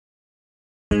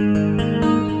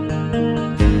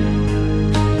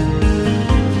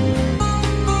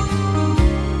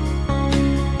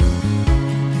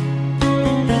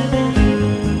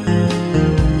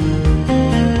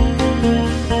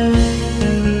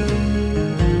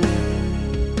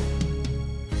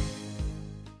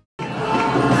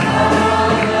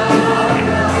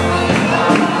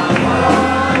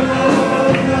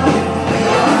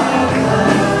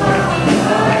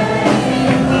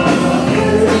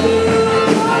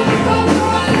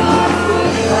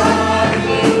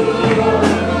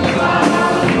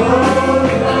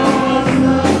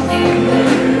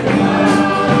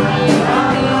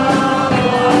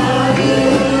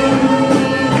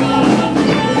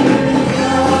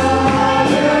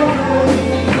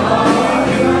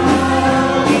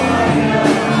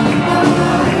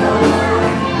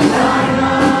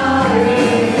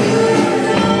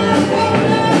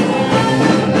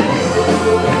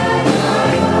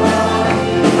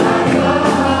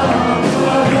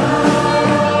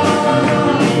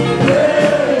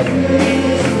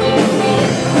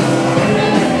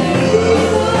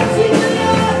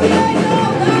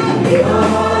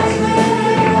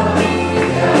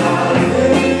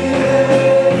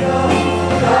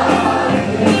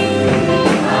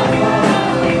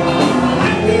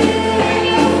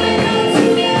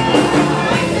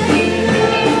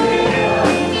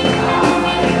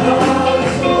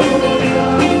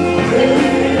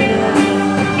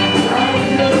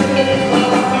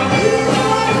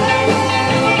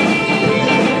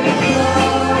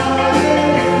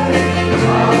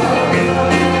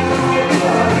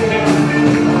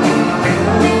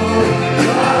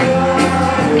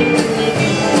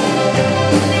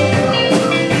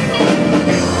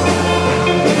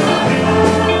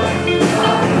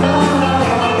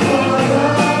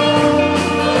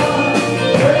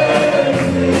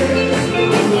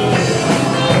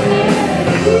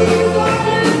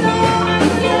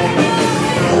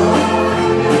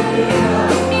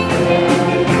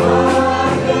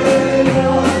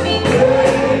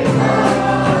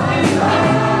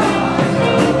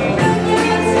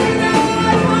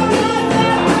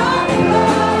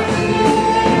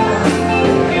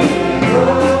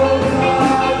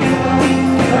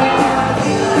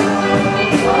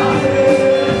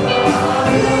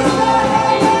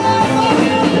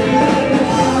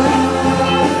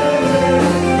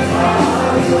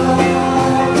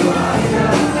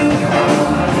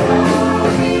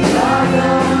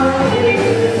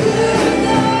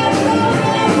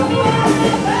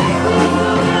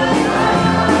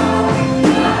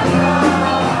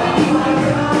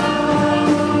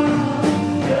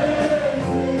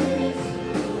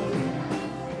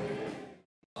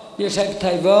也是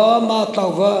台湾马岛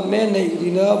湾没内里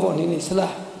呢，往里是啦。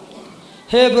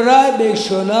黑不然没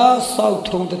说呢，少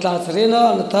通的大自然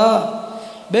呢，那他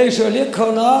没说里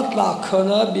可呢，哪可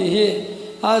呢比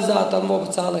阿扎的莫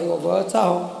不扎了，我不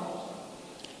扎。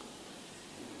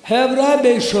黑不然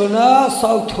没说呢，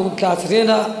少通大自然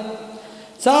呢，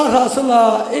扎哈是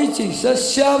啦，一直是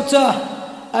小着，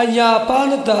俺家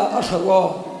办的二十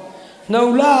个。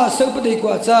nấu la sơ bát đầy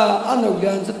quả cha ăn nấu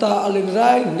liền cho ta ăn lên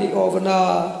rai ni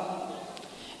ovna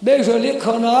bây giờ liệt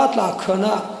khờ na là khờ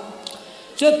na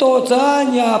cho tổ cha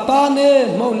nhà ba nè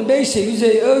màu bây sĩ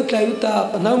gì ở cái ta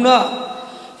bản nấu na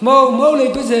màu lấy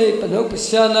bây giờ bản nấu bây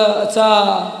giờ na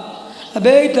cha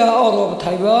bây ta ở đó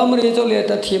thái vợ mới cho liệt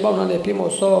ta thi bao năm để bị một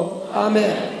số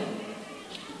amen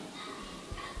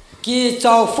khi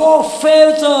cháu phô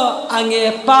phê cho anh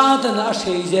nghe ba的那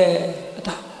谁啫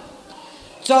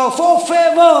找佛法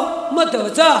我没得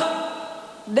着，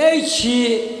来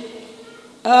去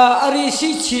阿里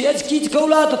西去，几个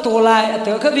啦都多来，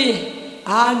得个比，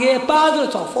俺个巴子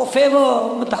找佛法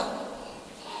我没得，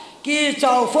给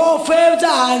找佛法在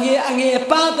俺个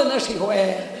巴的那时候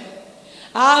哎，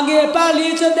俺个巴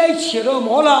里这来去了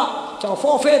没了，找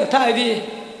佛法的太比，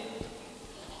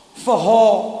佛好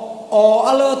哦，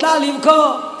阿拉大里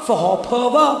克佛好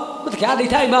破吧，没得家里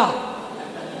太嘛。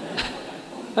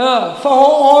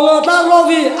phò lơ ta lo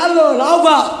vì ăn lơ lão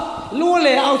bà lúa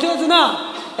lẻ ảo chưa thế nào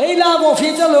ấy là bộ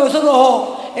phim cho lơ sao rồi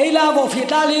ấy là bộ phim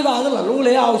ta đi vào là lúa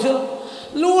lẻ ảo chưa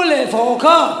lúa lẻ phò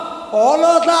khơ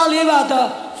lơ ta đi vào ta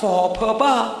phò phở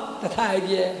ba ta thay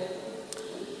gì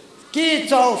khi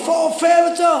cháu phò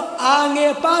phê cho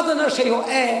nghe ba ta nó sẽ có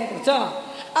cho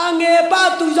nghe ba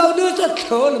tụi giàu đưa cho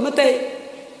thở là mất tệ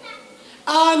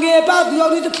nghe ba tụi giàu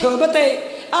đưa cho thở mất tệ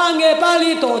nghe ba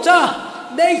đi tổ cho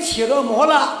đây chỉ là một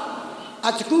là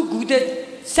chỉ cứ de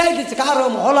sai de cả rồi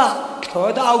một là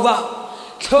thở到吧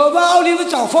thở vào đi với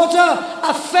找佛者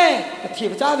phê thì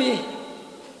phải ra đi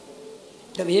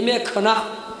tại vì mấy khờ na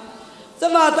thế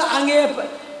mà ta anh nghe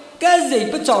cái gì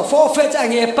phải找佛phê cho anh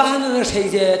nghe ban nó xây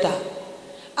gì ta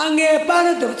anh nghe ban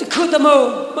nó được khờ tâm mơ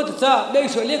mà được ra đây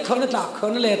số liên khờ nó ta khờ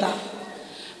nó lệ ta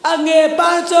anh nghe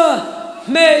ban cho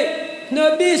mày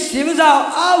nó bị xỉu vào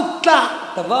áo ta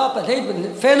แต่ว่าประเทศเป็น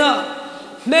เฟนอะ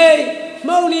ไม่เม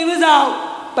าลีไม่เอา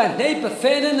ปันได้เป็นเฟ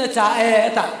นนั่นจะ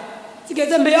ตาที่แก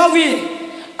จะไม่เอาวิ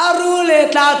อารู้เลย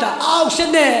ตาเอาเช่น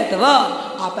นี้แต่ว่า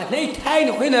ปันได้ไทยห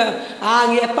น่อยนะ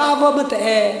เงี้ยป้าว่ามันแ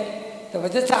ต่ว่า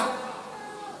จะ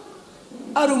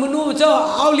อารู้มันนู้นจะ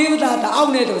เอาลีไม่ได้แต่เอา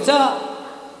เนี่ยแต่ว่าจะ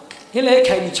เฮ้ยใค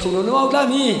รมีชงโน่เอาได้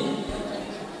มี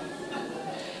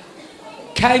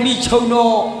ใครมีชงโน่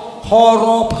ฮอร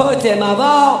อเพื่อจะมาบ้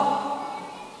า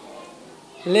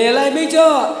เลยอะไรไม่เจอ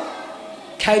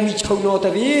ใครมีชงโนแต่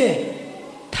พี่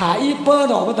ถ่ายเปิ้ล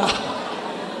หรอไม่ตา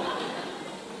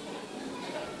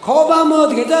ขอบ้ามือ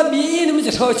ถึงจะบีนี่มันจ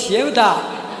ะโชว์เฉียบตา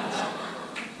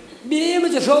บีมัน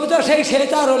จะโชว์จะใช้เช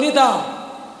จ้าเราลิตา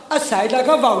อาศัยแล้ว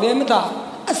ก็บอกเนี่ยไม่ตา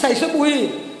อาศัยสมุย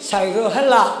ใส่เรือฮัล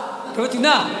ละเกิดจริงน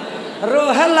ะเรือ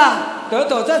ฮัลละเกิด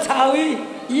ต่อจะชาวี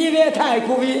อีเวทาย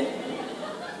คูวี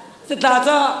จะตาจ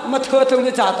ะมาเธอตรง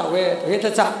นี้จ่าต่อเวทจ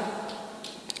ะจ่า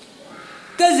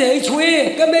cái gì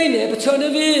chui cái mấy này bị chơi nó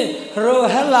vì rồi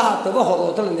hết là tụi nó họ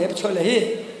tụi nó bị chơi lại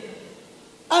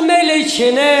mấy lấy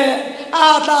钱呢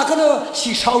ta cái đó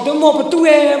chỉ sau đó mua một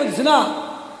túi mà thế nào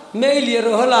mấy lấy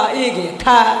rồi hết là cái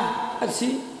thà gì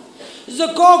rồi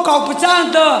có cậu bị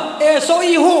chán đó số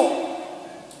y hộ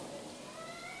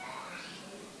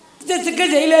cái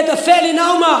gì là ta phê đi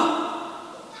nào mà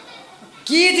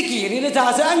kỳ thì nó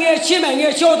ra sẽ nghe chi mày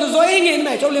nghe cho rồi nghe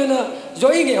mày cho lên nữa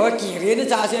rồi nghe họ kỳ nó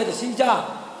ra sẽ được sinh ra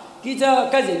cái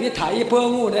cái gì biết thải bơ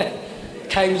ngu này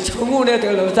thành chống ngu này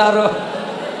từ lâu ra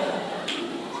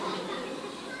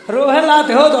rồi hết là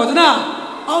từ hồi đó thế nào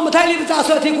ông mà thay đi ra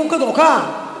sẽ thì cũng có đồ khác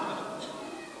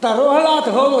แต่รู้ให้ละแต่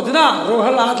เขาบอกนะรู้ใ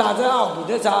ห้ละแต่จะเอาบุ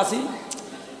ตรจ่าสิ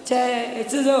เจ้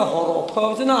这个好老婆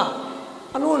真的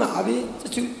อันนู้น哪比这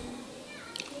就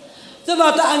这把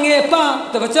他安个巴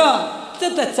对不对这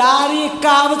的家里搞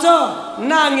不着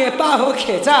那个巴和客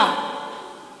家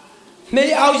没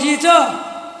เอา意着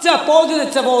这包的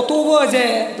这包多过这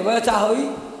对不对咋回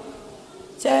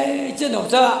这弄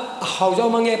这好像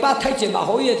么个巴太紧嘛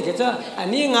好些这个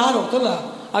你伢弄的了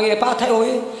个巴太好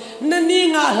那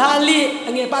你伢哪里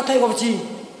个巴太好去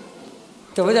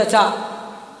对不对咋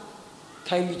ใค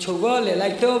รมีโชว์ว่าหลา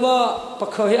ยๆตัวว่าปะ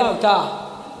เคยเอาตา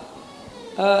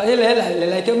ห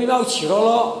ลายๆตัวมีเอาฉีร้อ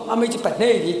ๆไม่จะปัดให้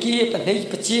ดีกี้ปัดให้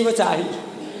ปัดจีว่าใจ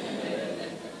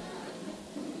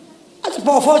อาจจะพ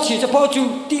อฟอฉีจะพอจู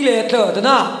ตีเลเตอร์แต่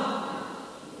นะ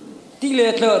ตีเล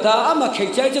เตอร์แต่อามาเขย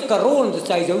ใจจะกระโดดใ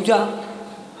จเจ้าจ้า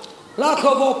ลาเขา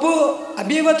บอกปุ๊บ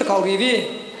บีว่าตะเขาดี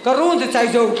个容的在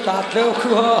走打头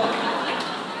壳，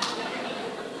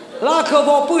拉克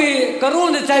我不会个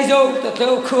容的在走的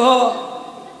头壳，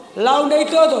老内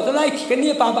多多的来给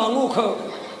你爸爸我口，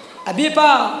啊别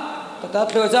爸，他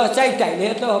头上再带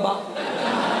来的好吧？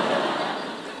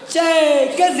在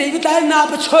个这个带拿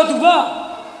不出的吧？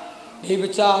你不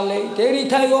家嘞，这里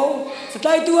太阳是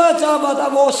带多啊，咋把他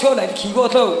我说来起过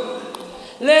头，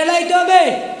来的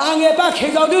没？俺也把开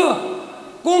着的，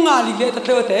公安里来的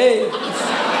头的。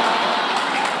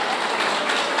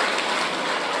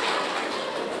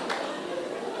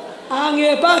俺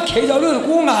也把开着的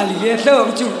公安里来头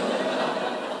住，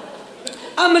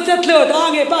俺们这头的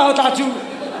俺也把好打住，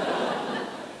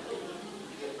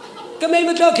个妹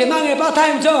妹都开俺也把太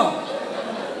阳着。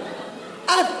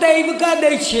啊，对不干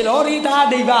得起，老李打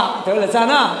对吧？对了，咋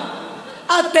呢？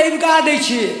啊，对不干得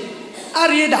起，啊，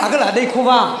你打个哪对哭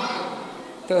吧？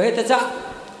对嘿，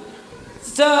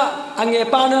这俺也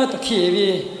把那铁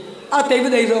皮，啊，对不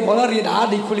对？说莫老李打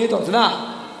对哭里多是呢？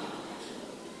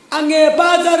俺也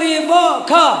把这里我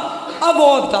靠，啊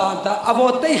我的，啊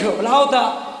我对口老的，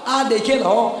啊对开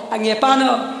头，俺也把那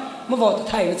没我的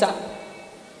太有咋？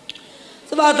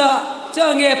是吧的？这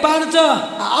俺也把这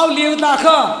奥利大克。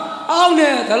熬呢，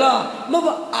得了，没不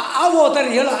我的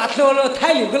人了，到了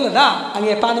太牛个了的，俺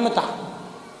也把那么打。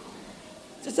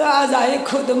这俺也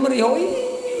口都没有，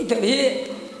咦，这里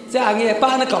这俺也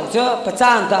把那搞着不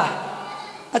长的，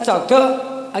啊找的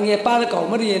俺也把那搞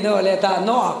没得那来的，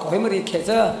那搞没得开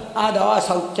着，啊到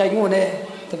手在我呢，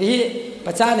这里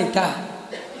不长的的，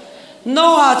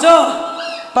那这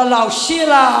不老些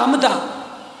啦没得，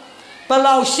不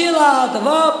老些啦，怎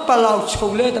么不老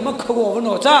出来，怎么可我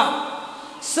哪着？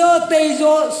说对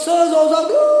着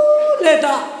来的，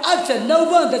啊真的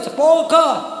问的是包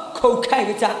个口开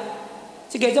个家，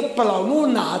这个是不老路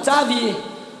哪家的，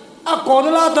啊搞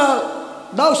得那的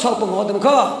老少不我的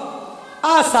个，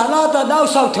啊啥那的老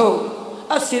少头，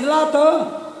啊谁那的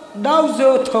老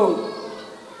热头，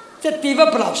这地方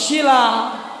不老些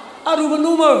啦，啊如果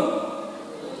弄么，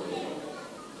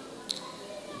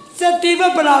这地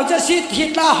方不老这些铁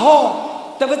大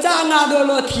好，怎么这样的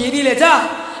了铁的来着？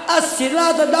啊，谁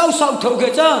拉的老少头个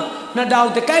着，那老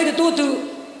的盖的多多，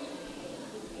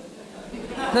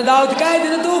那老的盖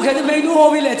的多可是没路好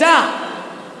为来着。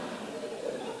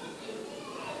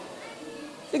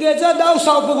这个这老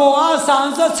少不过啊，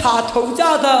上这插头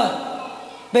家的，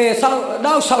白少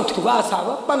老少头啊，啥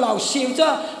个把老修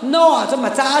着，那啊这么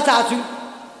扎住，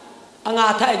啊俺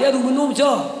太太都没弄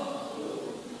着。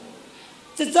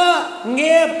这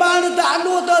俺把那大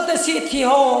路到的些天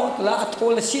好，那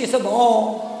拖了些什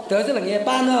么？得这了俺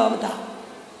把那么大，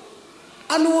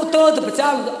啊路到的不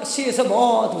加些什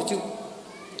么都就，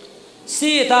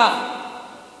些大，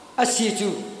啊些就，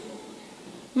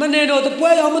没那罗的不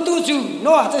要么都就，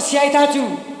那这些他就，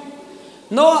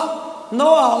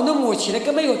那摸起来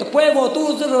根本有的不要我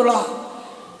肚子了，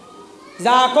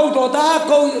然后多大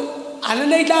高，俺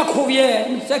那大口耶，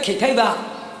这开开吧，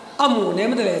啊摸那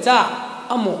么的来着。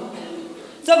阿母，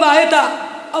这玩意的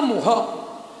阿母好，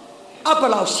阿不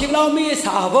老新老米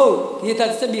啥不？你的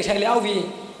这米才了味，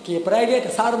给不来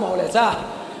的啥都冇来着。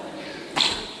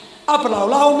阿不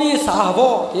老米啥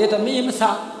不？你的米么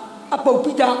啥？阿不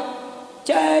比的，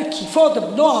这起发的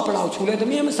那阿不老出来的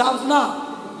米么啥子呢？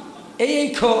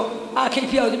一口阿开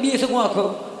票的米是我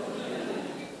口，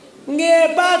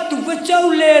俺把都不叫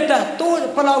来的，都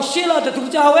不老新了的都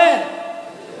叫喂。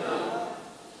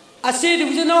阿谁都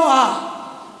不知道啊？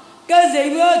个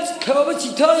人要可不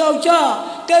起头要叫，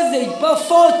个人不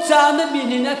发展的比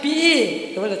人家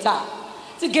比，对不对？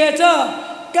这个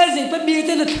个人不比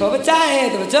这个可不在，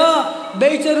对不对？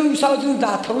没这路上就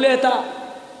打头来的，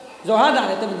让他拿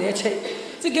来这么难吃。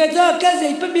这个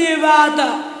人不比完的，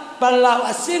不老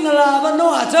心了不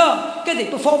弄啊个人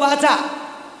不发完展，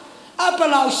啊不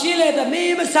老心来的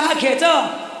没么啥开着，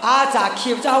啊咋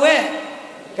开不着喂？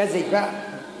个人吧，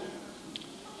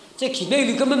这开内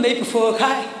里根本没不分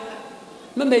开。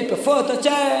没办法的，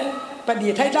在把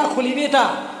你太大苦里面的，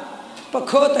不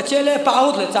可的进来把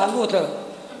我的掌握的，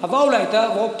啊，我来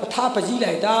的，我不他不进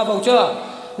来的，我这，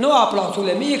那不老出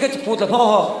来，每个就不得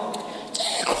跑，这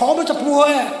靠不着不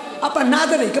哎，啊，把拿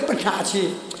的那个不拿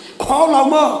去，靠老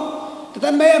么，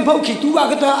但没人跑去多啊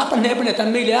个的，啊，把那不来，但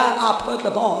没了，啊，跑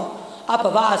的跑，啊，不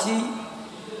巴西，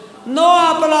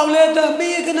那不老来的，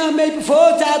每个人没办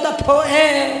法在的跑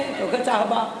哎，有个咋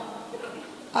吧，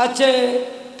啊这。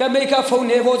这每个风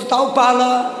呢，我就倒把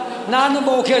了，哪能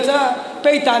我开着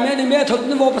被大面的面头，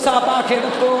那我不啥把开的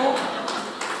头，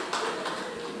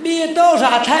面到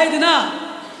啥台的呢？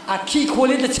啊，开可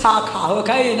怜的茶卡和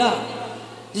开呢，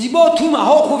一包土嘛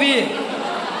好可比，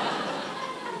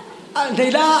啊，你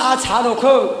那啊茶路口，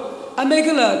 anh mấy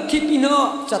cái là thịt pin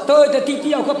nó chả tôi ta thịt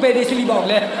tiêu có bề để xử lý bảo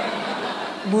lệ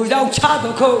mùi rau cha đồ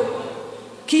khô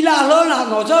khi là lớn là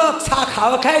nó cho xa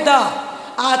khảo khai ta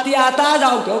tia ta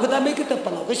rau kiểu cái ta mấy cái tập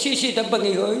bảo cái xí tập bằng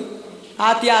người hơi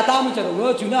tia ta mới chả đủ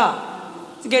nữa chú na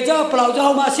cái cho bảo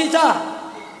cho mà xí cha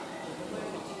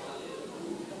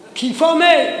khi phong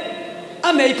mê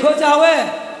anh mấy phơi rau ấy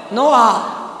nó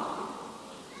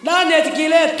đã này cái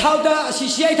này thao ta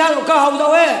xí ai thao có hậu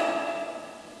rau ấy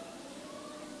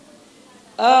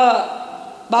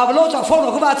bà lô chọc phong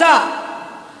nó có bà cha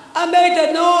anh bây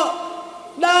giờ nó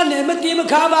đã này mất tiền mà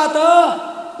khá bà tớ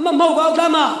mà màu vào ra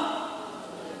mà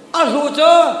lô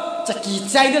cho chả kỳ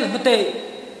chay đó là mất tệ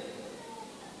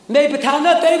mấy bà thằng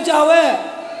nó tên cháu ấy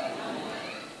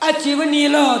chỉ với nì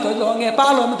lơ tôi nói nghe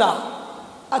ba lô mà ta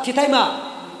thì thay mà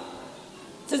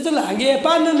chứ là nghe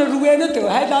ba nó ruê nó tự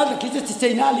hay đó là cái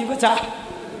chơi nào đi với cha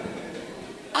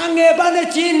nghe ba nó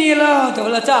chỉ nì lơ tôi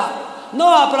là cha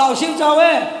nó bà lão xin cháu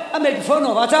ấy mấy phone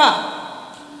nó bà cha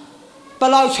bà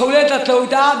lão chầu lên ta đầu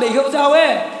ta bị hiểu cháu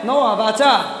ấy nó bà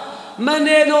cha mà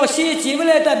nè nó xí chỉ với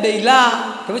lên ta bị la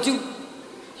cái chú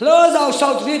lỡ giàu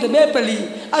sau thì ta mẹ bali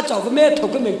cháu với mẹ thầu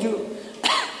cái mình chưa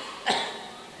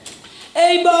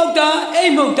ai bảo ta ai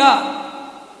mong ta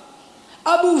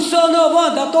abu sơn nó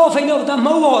vẫn ta to phải nó ta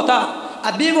mâu họ ta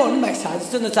biết bọn mày xài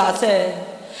chân nó trả xe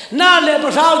na lẽ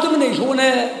bà sao tôi mình hiểu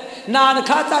nè na nó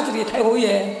khá cha chỉ thay hồi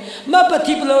vậy mà bắt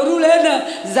thịt lợn rú lên nè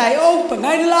giải ông bằng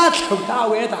ngay lá thầu tao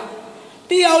vậy ta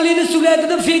tiêu lên nó sụt lên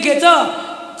nó phi cái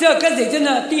chứ cái gì chân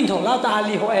là tin thầu lá ta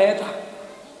li hỏi ta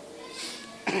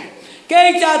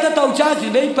cái cha ta tàu cha chỉ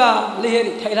mấy bà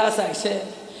liền thay ra sai xe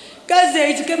cái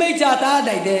gì cái mấy cha ta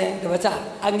đại đề đúng không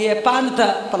anh nghe pan ta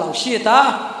bảo xí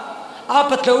ta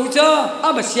bắt đầu cho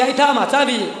mà xí ta mà cha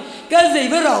vì cái gì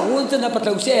với rau chân là bắt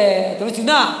đầu xe đúng không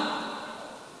nào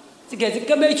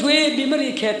cái mấy chuối bị mất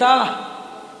đi khét ta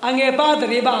anh nghe ba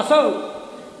đời bà sâu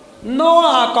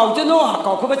nó cầu cho nó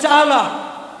cầu không phải cha là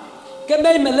cái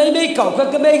mấy mình lấy mấy cầu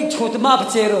cái mấy chuột mà phải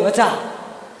chơi rồi cha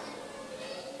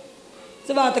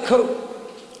chứ bà ta không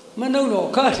mà nấu nổ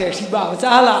có thể chỉ bảo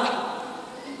cha là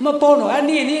mà bao nổi anh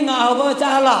đi ngào với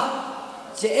cha là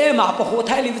chị mà bảo hộ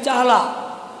thái lý với cha là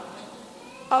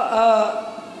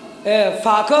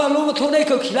phá cơ lúc mà thôn đây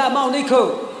cơ khí là mau đây cơ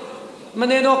mà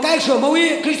nên nó cái sửa mẫu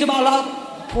ý khi mà là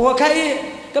phù khai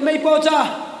cái mấy bao cha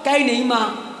cái này mà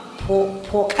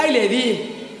phù khai lệ đi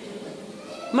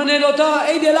mà nên nó ta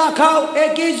ấy để là khao ấy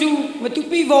cái dù mà tụi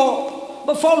pi vô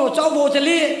mà phong nó cháu vô cho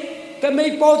li cái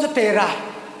mấy bao cho tệ ra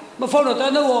mà phong nó ta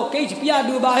nó cái chỉ bia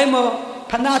đưa ba em mà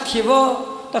phản na thiệp vô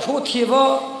ta phô thiệp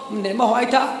vô để mà hỏi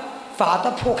ta phá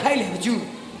ta phù khai lệ chú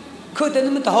khơi tên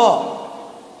nó mới tỏ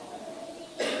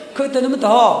khơi tên nó mới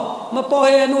tỏ mà bao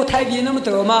hệ nó thay vì nó mới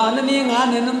tỏ mà nó miếng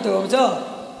ngán nên nó mới tỏ chứ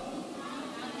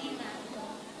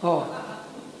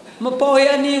mà bao hệ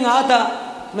anh đi ngã ta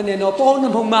mà nên nó bao nó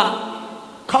không mà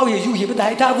khâu gì du gì với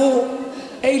đại ta vô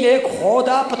ấy lẽ khó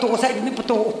ta bắt đầu sai đến bắt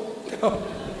đầu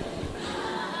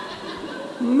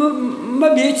mà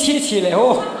biết chia lại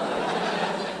hô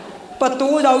bắt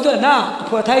đầu đâu rồi na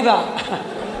vừa thay vào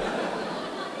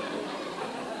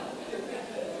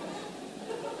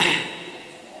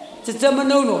这么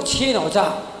弄了切了着，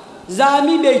咱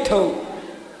们没头，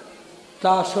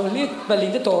他说你不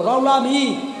领的多少拉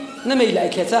米，那没来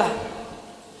开着，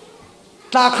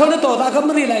他可能多大可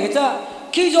没来开着，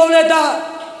其中来的，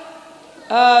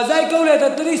在沟来的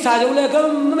这里啥用来个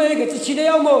没个吃的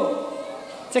要么，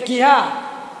这几哈，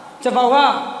这包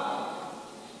哈，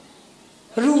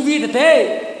入味的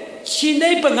对，吃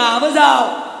的不牙不着，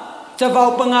这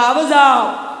包不牙不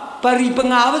着，不里不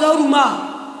牙不着路嘛，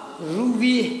入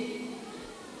味。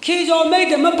khi cho mấy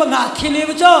cái mất bằng thì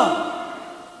lấy cho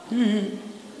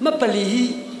mất bali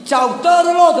chào tơ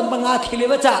nó lo từ bằng thì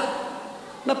lấy cho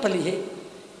mất bali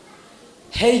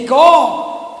hay có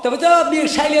từ bây giờ việc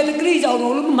sai liền thì cái giàu nó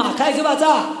lúc mà khai cho bà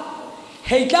cha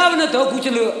hay cao nó tôi cũng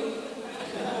chưa lựa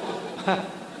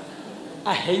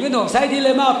hay cái nó sai đi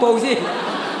lấy mà bầu gì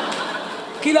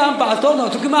khi làm bà tôi nó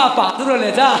tôi cứ mà bà tôi rồi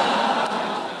lấy ra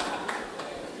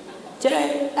chứ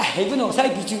hay cái nó sai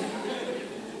bị chịu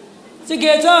这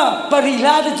个这不离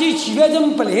啦的就七月这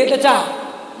么不离的咋？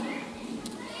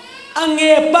俺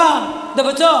也把对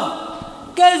不着，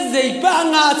跟人把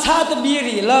俺差的比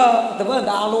例了，对不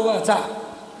大路啊咋？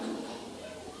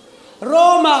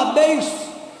罗马被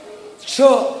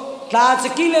说，他这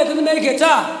给来的那个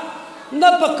咋？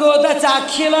那不够的咋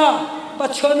去了？把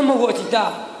车那么过去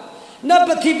的，那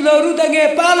不提不了路的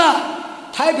俺把了，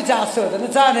太不咋说的那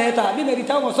咋呢？的，你没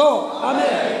听我说，阿妹，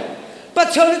把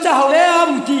车那咋好来啊？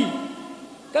目的。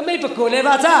cái mấy bậc cổ lệ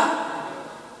ba cha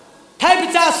thay bị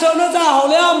cha sợ nó ra hậu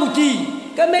lẽ mù tì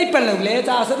cái mấy bậc lẩu lẽ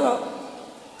cha sợ đó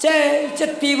这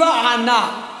地方安呐，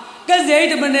跟人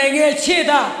的们那个去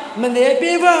的，们那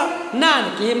边吧，难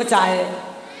给么在，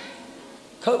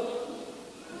可，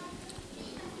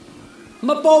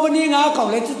么包文你俺搞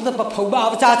来这不跑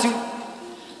吧不咋住，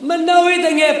么那位的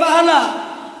俺办了，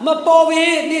么包文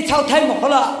你超太忙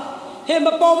了，嘿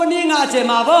么包文你俺这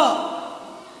嘛不，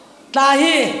大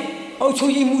嘿，我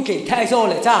出一木给太少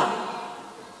了咋，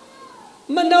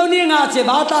么那你俺这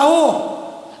嘛大哦。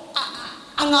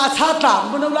俺查打，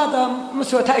不能拉的，没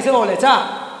说太少了，咋？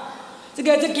这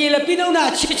个了，别弄那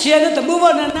去钱的，怎么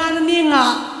问的？哪能你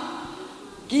啊？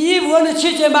给我的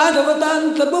去钱嘛，怎么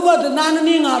当？怎么问的？哪能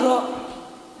你啊？咯？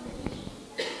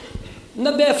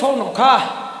那边放了卡，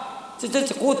这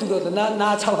过度了，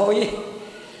那超好耶。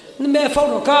那边放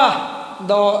了卡，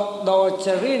到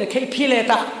这边的开批来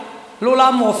的，罗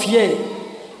拉莫菲，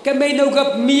跟没那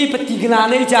个米不地个哪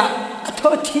来着？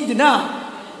他提的呢，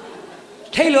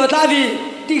开了大的。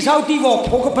地上地我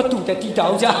破个不堵的地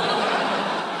道着，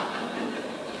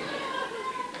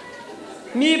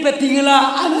你不定了，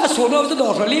俺那说到这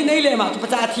多少里那来嘛，不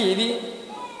咋提的，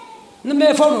那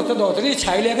没放到这多少里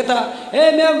菜来个的，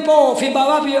哎，没包飞爸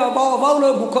爸比包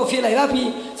了不可飞来那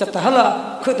比，这得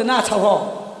了，可得那超好，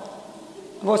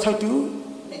我超多，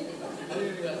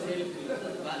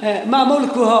哎，妈没了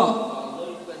过哈。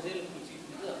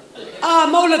啊，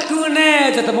没了过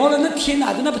呢，这他妈的那天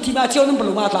哪，那不天嘛叫那不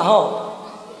弄嘛啥好。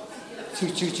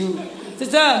这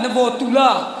那我读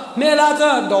了，没拉这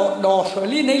老手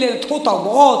里那来拖到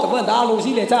我，怎么拿东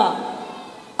西来着？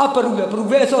啊，不如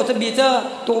为说这别这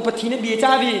多不提那别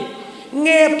家的，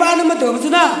俺爸那么多不是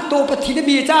呢，多不提那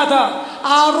别家的，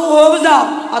啊，如何不知道？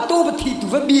啊，多不提多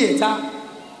不别家，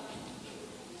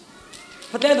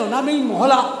不带弄那没毛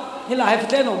了，你来不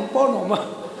带弄包弄嘛？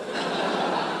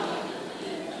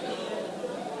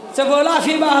这我拉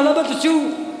飞吧，那不就？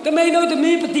ก็ไม่รู้จะ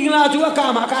มีปฏิกิริยาจูอากาศ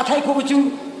มาการไทยคู่จู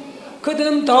คือจะ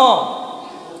นำต่อ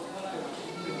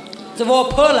จะว่า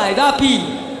เพื่อหลายด้าปี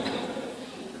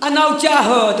อันเอาจ้าเห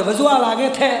อะแต่ว่าจัวอะไรเงี้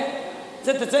ยแท้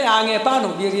จะอ่างเงี้ยป้าห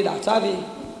นุ่มดีดีด่าจ้าบี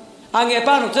อ่างเงี้ย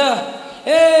ป้าหนุ่มจะ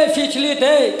ฟิชลิต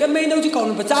ก็ไม่รู้จะก่อน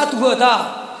ไปจ้าตัวตา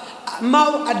เมา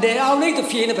อันเดียวนี่จะ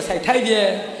ฟินไปใส่ไทยเบีย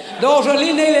ดอกลิ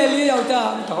นนี่เลยลิเอาจ้า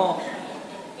ต่อ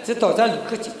จะต่อจ้าหรือ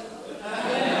ก็จิ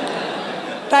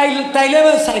ไตเลย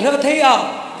มันใส่แล้วไทยเอา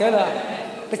cái là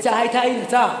cái trái thay là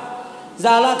sao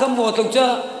giờ là cái mùa tổng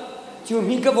chưa chưa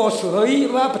mình cái vỏ sữa ấy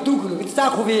và bắt tu cái cha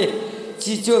khu về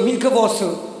chỉ chưa mình cái vỏ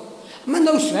sữa mà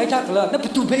nấu sữa hay chắc là nó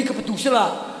bắt tu mấy cái bắt tu sẽ là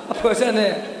bây giờ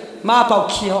này mà bảo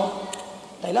khí họ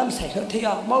tại làm sạch hết thế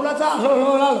à mau là ra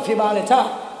là phía ba này cha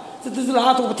这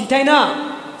là tôi bị thay na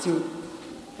chứ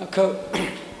không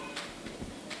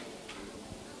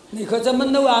你可这么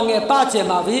弄啊？俺爸姐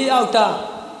嘛为要的，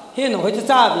现在会去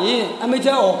咋比？俺们这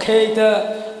OK 的。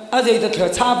而且这特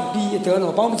差别得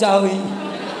了，帮不着的。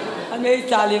还没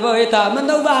家里边的，们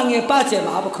都往眼把钱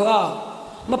拿不可啊，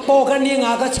么包个你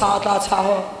那个差大差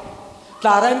哦，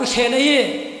哪来没钱的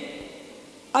耶？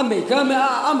啊，每个么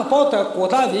啊么包的国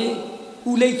大的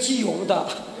无类基用的，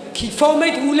其方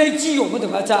面无类基用的怎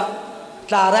么着？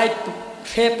哪来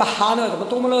开不下呢？怎么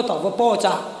多么了到个包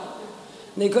着？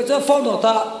那个这放到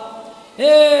的，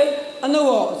那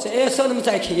我这手那么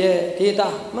在起耶，对的，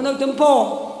么那怎么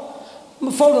包？么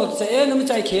放到这那么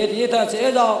在起的，的这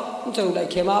让就来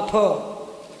开嘛破，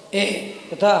对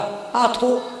的，啊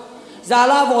拖，然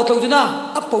后我头就那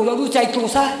啊包了都在多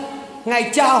噻，挨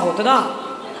家伙的那，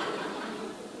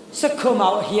是可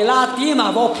嘛，希拉地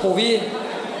嘛我破位，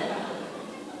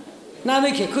那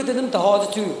没去可得那么大好的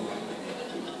住，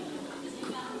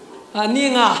啊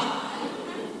你啊，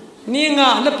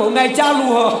那包挨家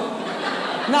路呵，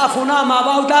那湖南嘛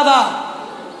包大吧，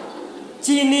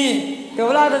今年。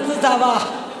有那的自咋吧？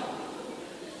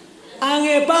俺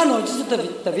个班诺就是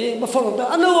特别没放的，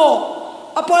那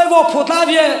我啊，把我普大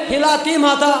边黑拉地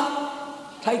嘛的，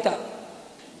太大，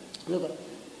那个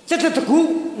这个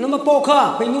股那么包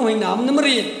卡会弄会拿那么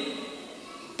的，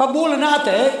把波了拿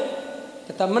的，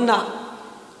他们拿，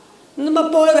那么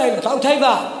包来老太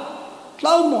吧，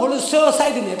老毛了说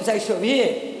晒的呢不在说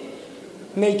边，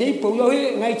每天包要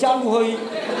去挨家路去。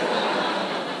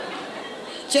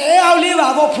这要你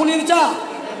话我铺你家，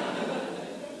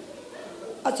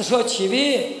啊，这说起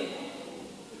边，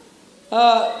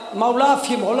毛拉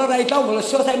皮毛拉来到我了，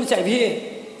说他们在边，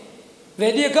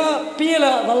为这个边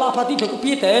了，我拉帕地头个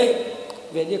边的，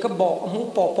为这个包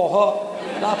哈，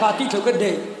拉帕地头个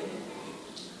的，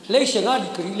来想啊，你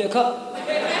可以来看，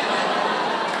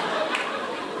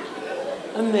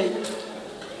没，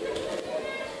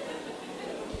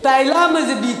但拉么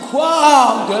是比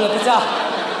夸，对了不是？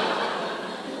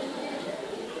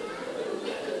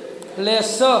来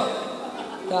说，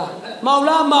毛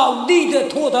拉毛地的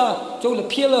拖的，就是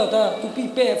撇了的，都比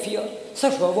白撇，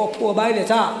是说我破败了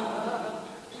啥？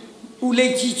无来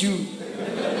记住。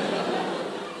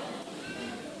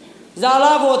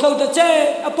然后我头的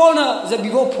在啊，包呢，是比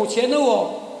我破钱的哦，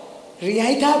人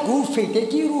家他股费的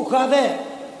记录卡的，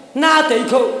拿得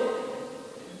口，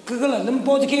这个人能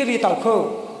包就给你倒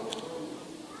口。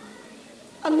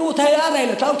啊，奴才啊来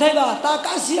了，倒台吧，大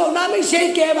家是要拿没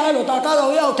谁给吧了，大家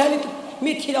都要台里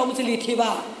没提到我们这里提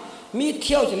吧，没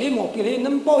提到这里毛病的，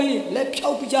能包一来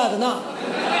票比价的呢。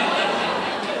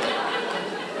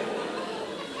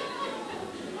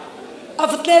啊，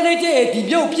不带那这地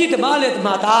表比的嘛来的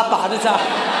嘛大把的咋？啊，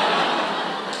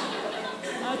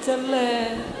真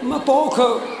嘞，嘛包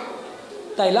口，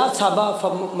带拉茶吧，发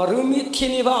嘛肉米天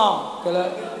里吧啊，个了，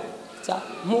咋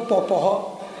没包包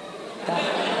好？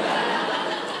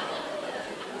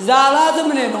然后怎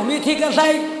么呢？我们天个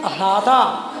来啊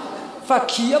他，发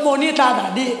起啊我呢大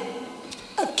大的，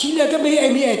啊起了个没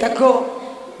爱他个，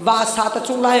瓦萨的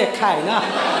出来开呢。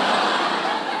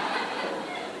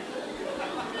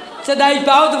这那一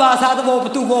包的瓦萨的我不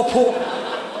都我破，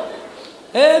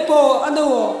哎不，安那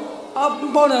我啊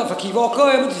不呢发起我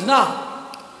个也不知呐，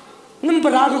你不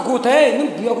拿个锅台，你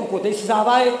不要个锅台是啥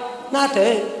玩意？哪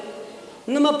得？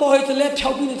那么包一只来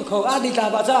漂皮的口，啊你打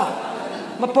巴扎。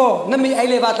mà bỏ nó mới ai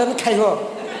lấy vào nó khai rồi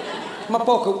mà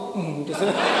bỏ cũng được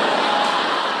rồi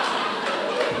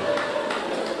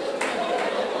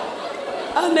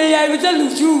à mấy ai bây giờ lù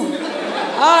chú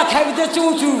à khai bây giờ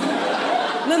chú chú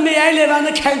nó mấy ai lấy vào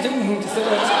nó khai được rồi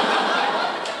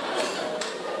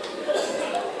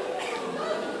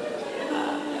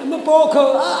mà bỏ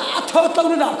khâu à thơ tao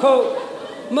nó đảo khâu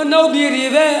mà nấu bia gì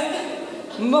về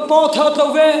mà bỏ thơ tao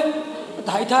về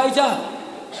thay thay chứ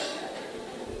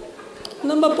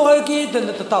那么包一个等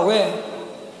等到位，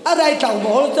啊来到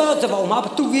毛了这往马不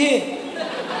对耶，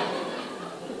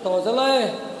到这来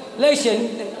来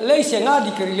先啊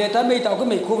你可以来，但没到个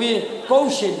没可以，高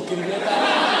些你可以来。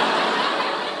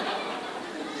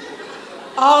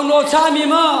啊，我差米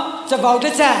嘛，这包的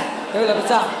在，对了不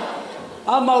在？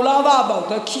啊，毛拉瓦包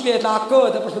的起来大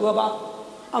个的不是个吧？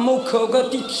啊，没考个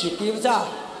地铁的不在，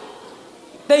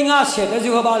等下写的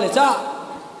就个吧来在。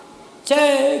这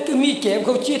个米给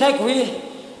口鸡太贵，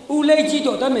乌来鸡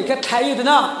多的每个太有的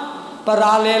呢，把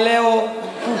拉来了哦，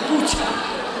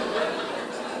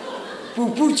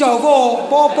不叫我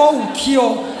包五天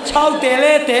哦，炒得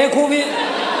来得可以。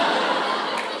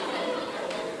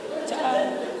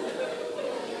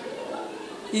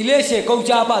伊那些国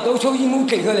家吧，都从英国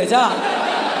给过来着。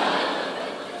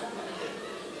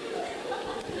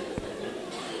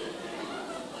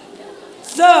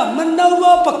这门那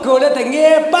我不够了，等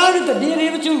也搬的地里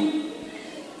不住。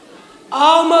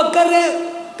啊，么个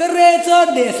人这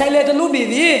的塞来的路边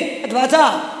的，对吧？这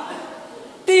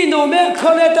地农们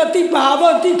可来的地八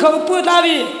万地可不大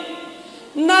的，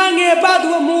那也把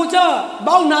多木子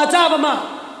包拿着吧嘛？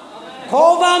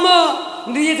好吧嘛，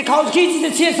你这靠自己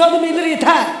的钱少的没得里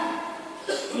谈，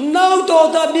老多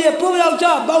的别不要这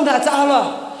包拿着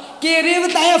了，给你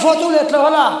们大家发出来得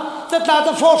了。这打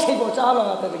着风吹过炸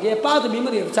了，这个把子明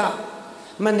没有炸，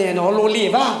门内那落里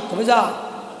吧，对不对？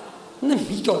那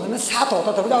米叫那啥多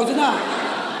的，对不对？真的，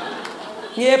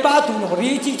也把土那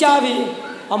里几家的，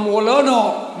啊，莫了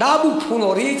那大部铺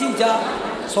那里几家，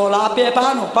说那别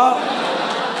把那包，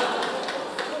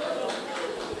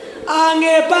啊，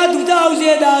也把土早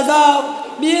些打扫，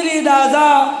别的打扫，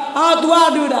啊，多啊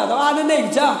多打扫，啊，那哪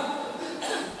家？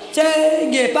这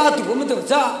也把土我们都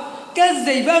炸。跟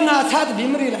这边啊，差的比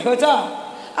没得来合着，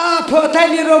啊，破太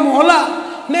里头没了，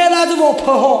没那就我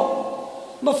破好，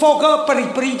没放个不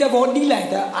离的我你来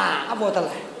的啊，我的来，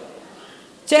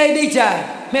这里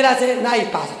在没那在那一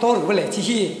80多路来，这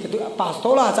些80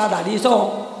多了，在哪里说？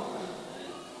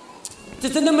这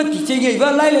真那么地震一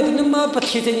个来了，那么不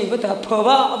地震一个的破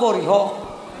吧，我里头，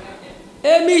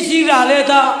哎，没事哪来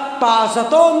的80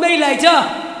多没来着，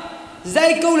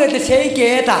再过来的谁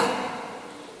给的？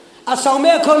啊，上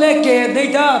面可能给那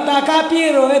个大家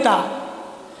别人的，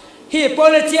嘿，把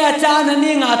那家家那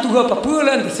你啊，都和不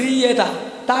人的是一的，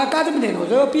大家怎么的呢？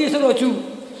这别说了就，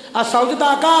啊，少着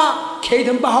大家开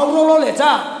灯不好热来着，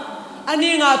啊，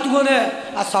你啊都呢，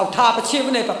啊，少他不欺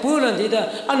负那不人的，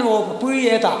啊，我不一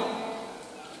的，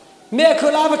没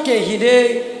可那不给起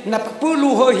的，那不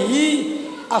如何去，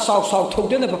啊，少偷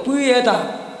的那不一的，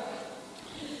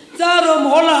这都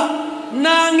没了，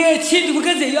那个气都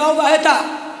跟谁要外的。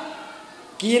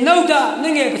给弄的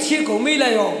那个不吃狗没了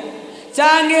哟，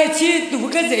咱个吃都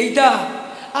个谁的，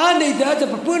啊你的这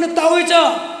不能到位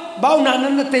着，包男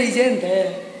人的对人的，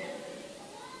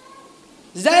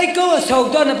再给我手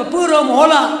段那不让我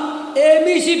了，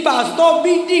 mi si pas to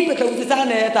bi đi bắt đầu ra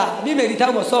này ta bi mấy đi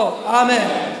thao một số amen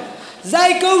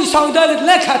giải câu sau đó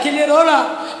lẽ khả thi lẽ đó là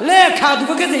lẽ khả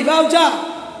đủ cái gì bao cha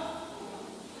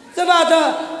thế mà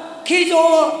ta khi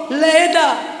cho lẽ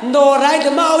ta nổ ra thì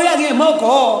mau ya nghe mau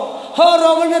có họ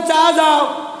rồi nó trả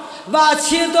giao và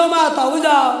chia to mà tàu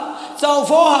giao tàu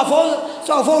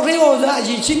phố riêu ra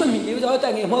gì chính mình hiểu rồi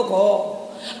tại nghe mau có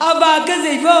và cái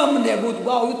gì vợ mình để bụt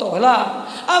bao nhiêu tuổi là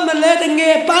mình lẽ ta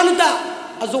nghe bán ta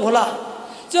dùng là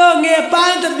cho nghe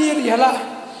bán ta bia gì là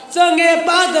cho nghe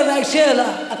bán ta lại xe là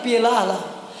bia là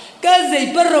cái gì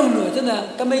bắt đầu nữa thế nào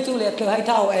cái mấy chú lẹ thừa hay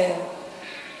thao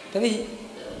tại vì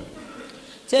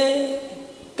thế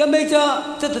cái mấy cho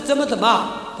thật mà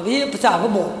tại vì bây giờ có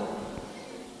một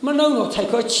mà nó chạy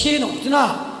có chi nó thế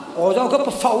nào ở trong cái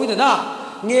phao thế nào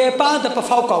nghe bán ta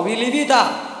phao cầu đi lấy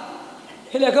ta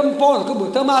hay là cái bao cái bữa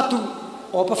ta mà tu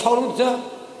ở phao nó chứ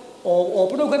ở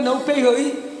bắt đầu cái nấu bê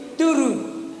hơi tư rừng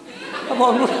cái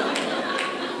bao nó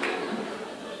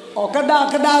ở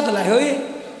cái đa thì lại hơi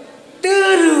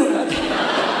tư rừng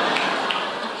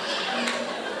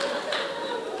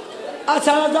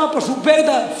sao ra bắt sụp bê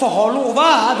ta phao lỗ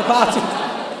vá thì ba chứ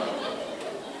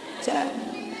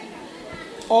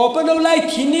ở bắt đầu lại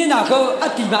thì ní nào cái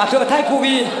tỷ mà cái thái cô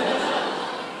vi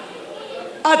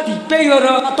tỷ bê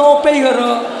rồi to bê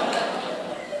rồi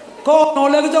có nó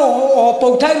lấy cái chỗ ở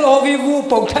bầu thái rồi vì vu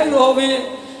bầu thái rồi vì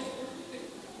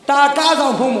ta cá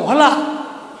dòng không mỏ là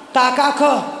ta cá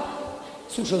khơ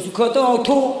sụt khơ tao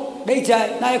thu đấy chạy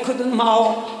này khơ tao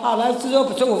màu lại cho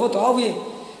bắt đầu phải tao vì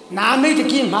nam mấy cái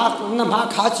kia mà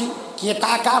khá chứ kia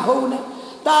ta cá không nè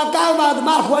ta cá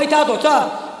mà hoài ta tổ chức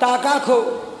ta cá khơ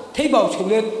thấy bảo chủ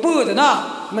lên bữa rồi na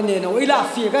mình này nói là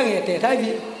phía cái nghề để thay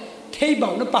vì thấy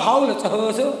bảo nó bảo là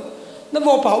chờ chứ nó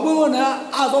vô bảo bữa nữa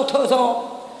do thơ sao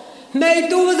này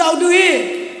tu giàu đi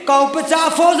còn bây giờ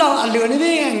phô giàu lừa này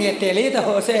với nghề để lấy tờ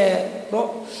hồ sơ đó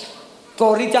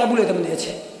có đi cha bule tầm này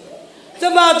chứ thế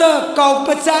mà tờ còn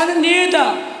bây giờ nó nhớ tờ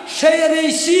xe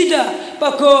này xí tờ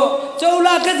bao cô châu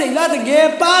là cái gì là tờ nghề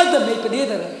ba tờ này phải đi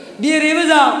tờ đi đi bây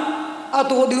giờ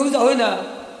tôi đi bây giờ nè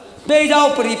bây giờ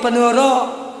phải đi phần rồi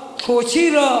khổ chi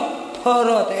rồi phơ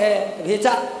rồi thế biết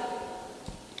chắc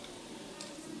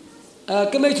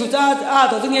cái mấy chú cha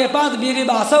tôi nghe ba tờ đi đi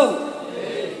bà sâu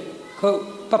không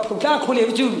tập công tác không liệu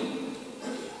chứ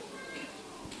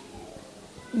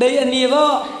đây anh đi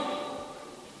vợ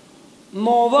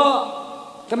mò vợ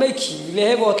cái mấy khỉ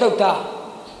lẽ vợ tàu ta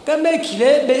cái mấy khỉ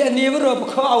lẽ đây anh đi vợ rồi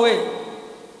không ao ấy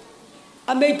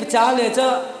anh mấy bắt trả lẽ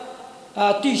cho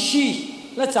tỷ sĩ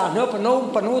là trả nó phần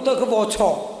nô tới cái vợ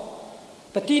chó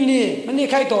bắt tin nè anh đi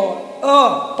khai tổ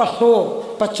bắt hồ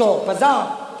bắt chó bắt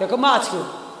dao thì cái ma chứ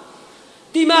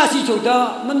tí ma sĩ chủ ta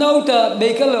mình đâu ta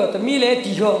bây cái lợ ta mi lẽ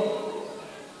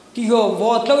tí hồ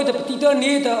vợ tôi ta tí tôi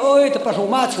nè ta ơi ta bắt hồ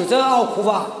ma chứ cho ao khu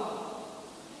vạ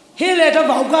hết lẽ ta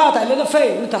vào ga tại lẽ nó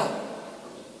phê nó ta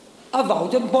vào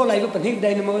cho bao lại với bản hình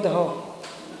đây nó mới ta ho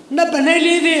nó bản này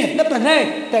li vi nó bản này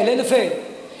tại lẽ nó phê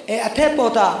thế bao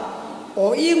ta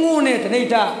ở ý ngu này ta này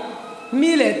ta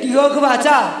mi lẽ tí hồ cái vạ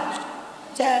cha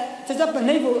bản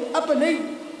này bản này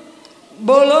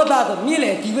bơ lỡ ta mi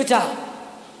lẽ tí với cha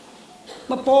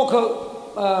mà bao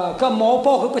cái máu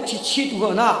bao cái chi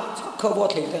tụ na khâu bao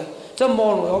thấy thế cho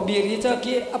máu nó bị đi cho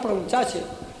kia áp lực cha chứ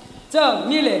cho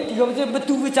mi lệ thì không cho mất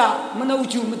tu với cha mà nấu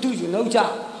chú mất tu chú nấu cha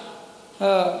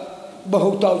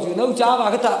bầu tàu chú nấu cha và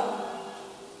cái ta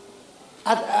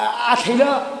thấy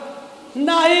đó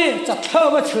này chặt thơ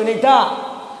mà chửi người ta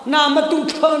nam mất tu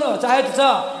thơ nữa trái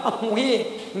cho hủy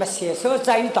mà xé sơ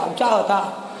trái tạo cha ở ta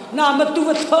nam mất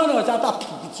tu thơ nữa cha ta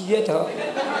chỉ gì thơ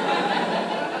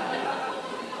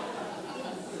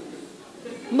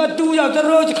mà tu vào cho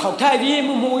rồi khẩu thai đi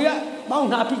mà mùi á bao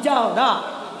nào bị chao đó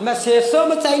mà sẽ sớm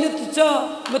mà cháy nó cho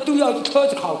mà tu vào cho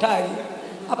khẩu thai đi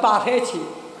bà thế chỉ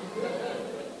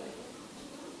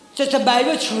cho bài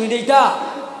với chửi này ta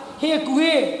he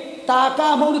cúi ta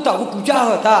ca mong được tàu của cụ cha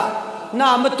hả ta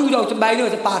nào mà tu vào cho bài nữa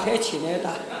cho bà thế chỉ này ta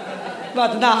và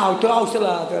nào tôi ao sẽ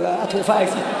là thu phai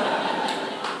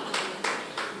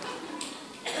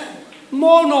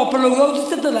mô nó bờ lúa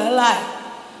rất là lại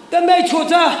cái mấy chuột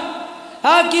ra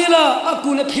kia là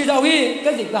cụ nó phi rau đi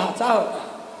cái gì bà sao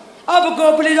bây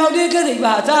giờ phi rau đi cái gì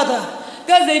bà cha ta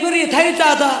cái gì bây giờ thấy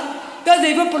cha ta cái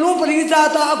gì bây giờ phi cha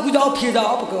ta cụ rau phi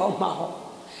rau bây giờ ông mà họ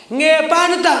nghe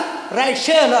bán ta rai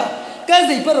xe là cái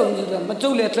gì bây giờ mà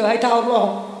châu liệt rồi hay thao rồi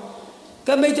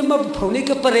cái mấy chúng mà phụ nữ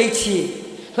cái bơi chi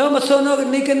rồi mà sao nó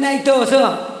cái này to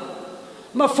sao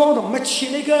mà phong nó mà chi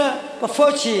này cái mà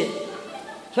phong chi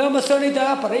rồi mà sao này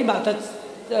ta bơi mà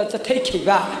ta thấy kỳ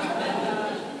lạ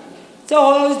cho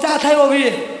họ cha thay vào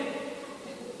vì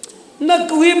nó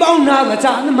quý bao nào mà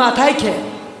cha nó mà thay kể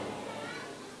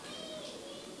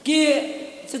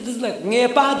给这都是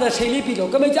Ngiapana的谁里比了，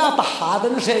根本就阿巴哈的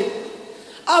那谁，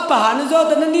阿巴哈那时候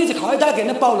的那你就考虑他给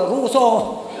那包了路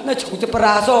说，那穷就不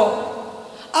拉说，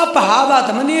阿巴哈吧，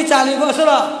怎么你家里不是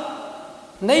了？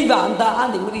那晚的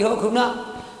俺你们以后可能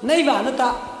那晚的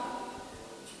他，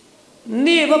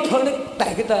你不碰的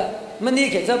带给他，么你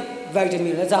给这外地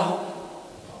名了咋好？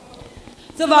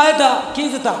这外的给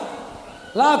着他，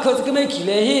那可是根本起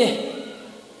来去。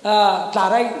打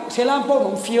来谁让包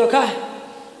容飞开，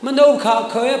么那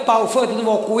可以保护的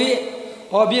我贵，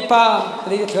何必把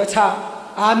那个调查，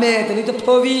阿妹的那个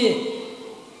破位，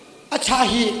查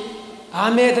去，阿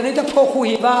妹的那个破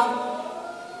坏吧，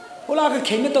我那个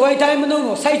看没到一台么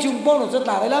弄，塞住包容这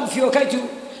打来让飞开住，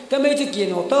根本就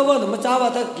给我到我那么早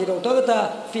吧，他给我到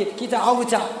的飞给他熬不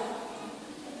着，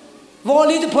我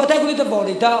里的破台里的我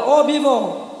里的，何必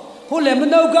我，后来么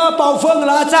那个保护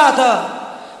了咋的？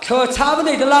可差不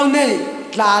多的老内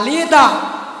哪里的？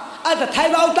这太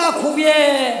老大苦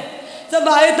耶！这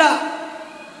外的，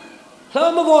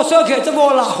那么我说去这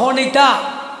我哪好你的？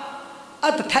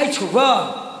这太粗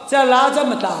啊！这哪这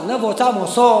么大？那我怎么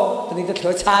说？那个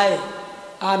特菜，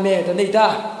阿妹的你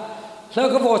的，那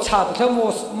个我差的，那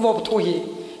我不妥协，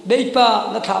没把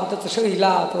那他们都手里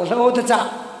啦，都是我的账，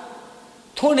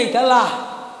妥你的啦，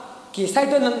给谁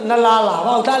都那啦，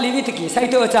我大里面的给谁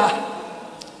都咋？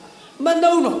么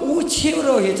弄了无情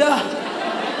了一着，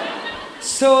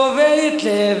所谓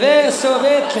台湾，所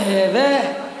谓台湾，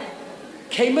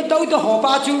看不到的好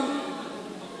把住，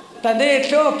但那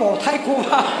条跑太快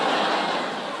了，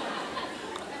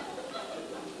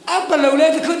不留来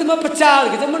就可他妈不扎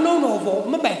了，这么弄了我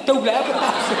们买都来不打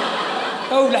死，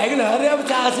都来个了，这不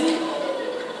扎死，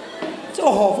这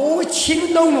好无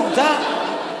情弄了着，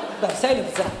那谁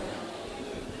不扎？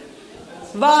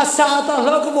挖沙的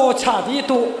那个我差的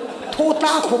多。拖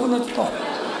大可不能拖，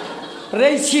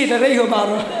人气的人有嘛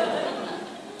咯？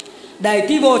来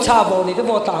地我差不，你的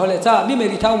我打回来咋？你没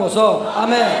理他我说，阿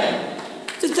妹，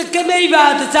这个没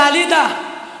办法，咋里的？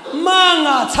忙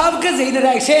啊，差不个人的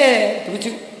来些，对不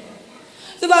对？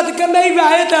是吧？这个没办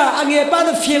法的，俺也把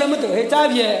它飞了么都还咋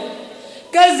别？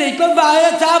跟人不玩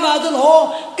呀，咋玩的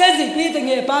咯？跟人比的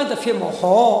也把它飞么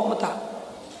好么大？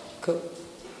可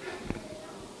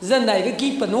人那个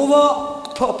基本我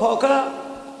跑个。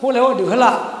后来我留下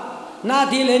了，那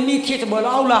天来你贴怎么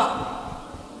老了？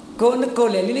过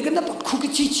来你那个那不哭个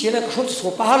机器了，哭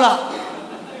说罢了，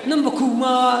那不哭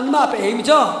嘛？那白没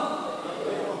着，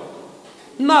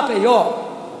那白哟，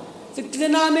这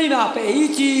那没嘛白一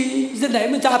句，人来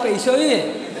么咋白说耶？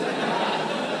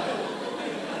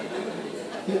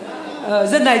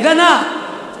人来个呢？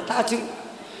他就，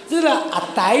这个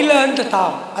带人的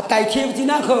到，带贴不进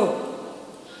那口，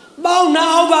包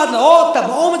拿吧喏，但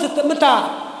我们这怎么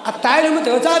打？带人们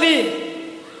都咋的？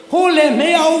后来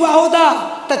没有吧好的，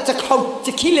但这靠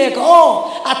这起来个哦，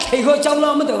退后走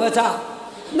了么都咋？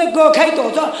那个开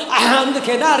多少？你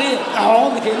开哪里？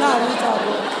你开哪里咋的？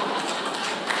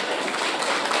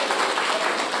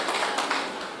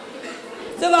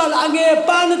这把那个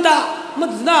办的打，么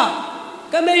子呢？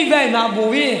跟没外那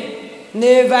不为，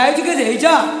内外这个人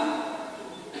家，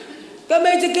跟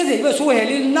没这个人个说海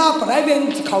里那不来边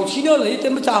考起了来，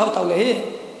怎么咋好到来？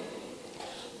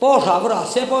包他不啦？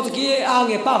先包这个俺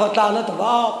个把好打了对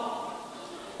吧？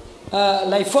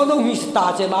来放到米是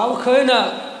大姐嘛，我可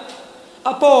能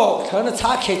包可能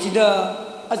查开机的，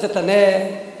这等呢，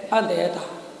俺得打。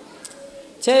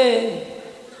这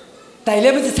带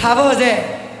来不是查不着，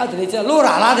这里这路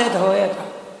拉的头呀，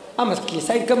俺们给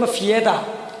谁这么飞的？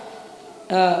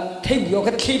退不要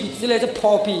个退不之类的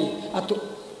跑比都，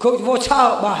可我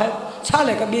查嘛还查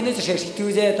那个面的是谁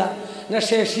丢在的？那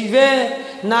谁是呗？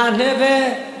哪那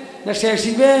呗？那谁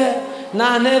是呗？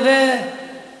哪那呗？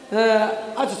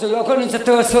这有可能是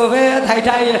多少呗？太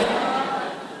大爷，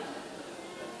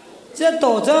这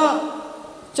多着，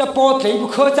这包退不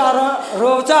可咋了？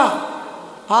肉着，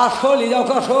河里要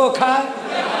个说看，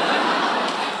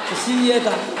是也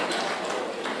的。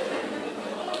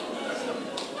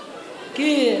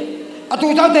给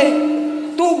都咋的？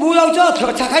都不要这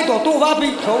条拆开多挖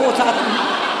比头我咋的？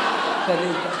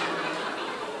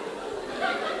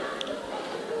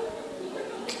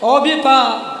别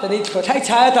把这里车太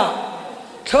拆的，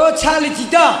车拆了几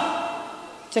的，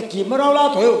这几么老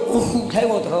头，开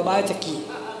我头买这几，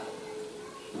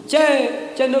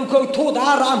这能够拖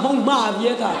大然后马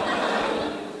别的，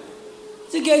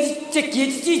这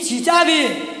几起家的，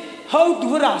好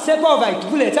多了，才包外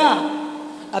多来着，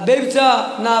别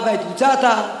着那外多着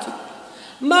的，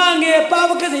妈个把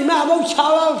我个人嘛我拆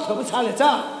了，可不拆了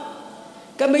着，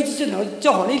跟没这能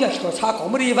叫好那个车拆搞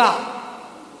么的吧？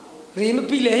人们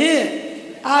比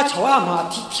来，吵嘛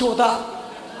跳的，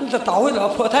你这到位了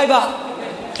破台吧？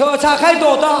调查开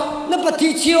多大？那不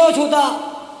提起要求的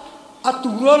啊，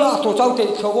堵了多少的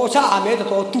调查安排的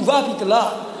多，堵完毕的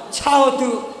了，差好多。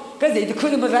个人的可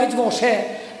能没来就往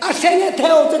晒，啊，晒呢太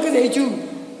好这个人就，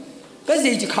个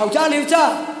人就靠家留着。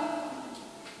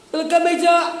个没着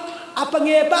啊，半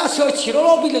夜把小起了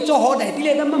老比了做好来的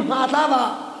来，那么麻烦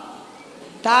嘛。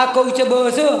大狗就没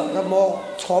事，那么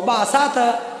错把啥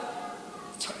的，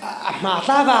麻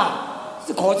烦吧？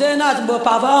是靠着那是没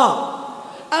办法。啊，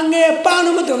俺爸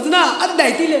那么都是那，啊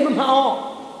来的来么麻哦，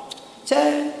这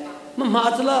么麻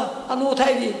子了，啊老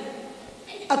太的，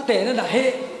啊带着那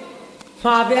嘿，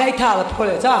麻烦爱他了破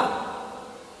了咋？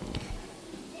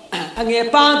啊俺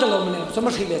爸的了么呢？什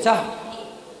么事了咋？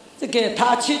这个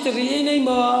他去这里呢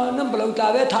么？能不能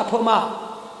打败他破嘛？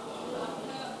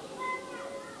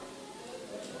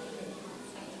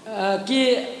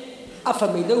给阿发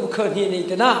没都不可能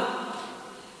的呐。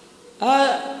啊，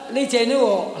你这呢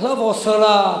哦，老婆说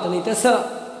了，等你的说，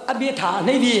啊别他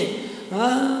那边，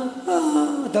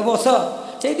等我说，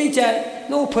这你在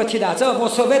弄破铁的，这我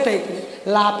说不对，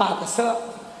喇叭的说，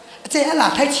这拉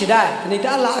太起来，你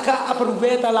的拉个阿不如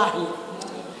别的拉去，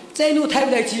这弄太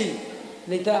不来气。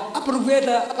你的阿不如别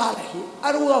的拉来，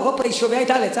阿如果不说别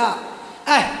他来咋？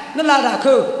哎，那拉大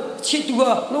口，切多，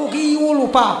那我给我路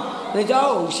吧，你叫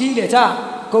偶西来咋？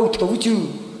狗头就，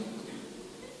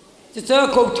这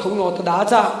狗头了的哪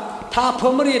咋？他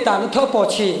碰不里打那头包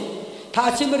起，他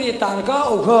去不里打那个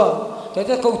偶克，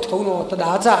这狗头了的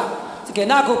哪咋？这给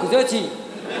哪个给这去？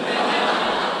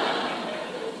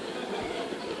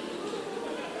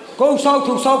狗烧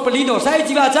头烧不离了，谁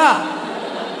几把咋？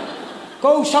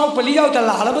狗烧不了的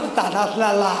拉了不打他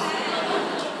啦，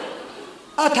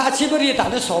啊他去不里打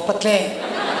的烧不来，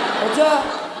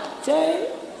这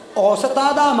20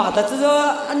大嘛，他这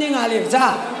个你哪里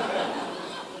咋？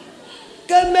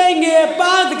跟每年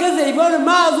把这个日本人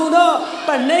马路呢，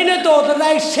本来呢都是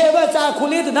来7万咋苦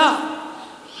来的呢，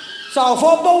早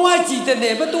发帮我记得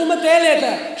呢，不都没带来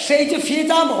的，谁就非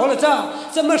常毛了这，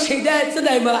怎么谁在这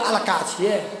来么？阿拉嘎起，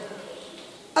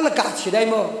阿拉嘎起来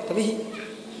么？对不对？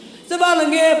这把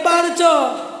人家把的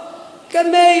着，跟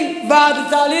没把的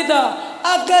家里的，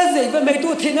啊跟日本没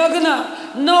多听那个呢，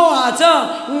那啊这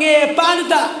俺把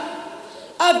的，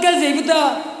啊跟日本的，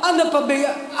啊那不没，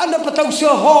啊那不都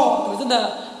说好，就是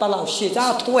呢把老写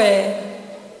家拖哎，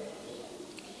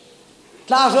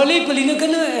他说你不离那个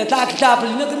呢，他不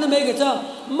离那个呢没个这，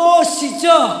毛西这，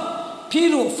譬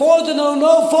如房子那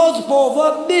房子包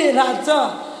袱没他这，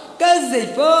跟日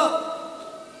本。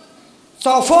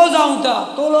找房上的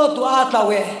多了多阿达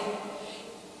喂，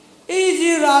一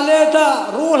直拿来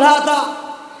的罗拉的，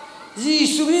艺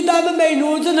术里他们没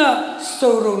弄着呢，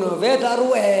收入呢为他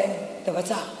罗哎，对不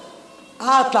对？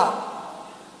阿达，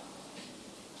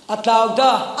阿达的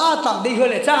阿达离开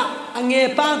了咋？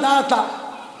俺帮他达，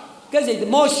跟谁的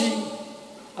毛西，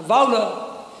忘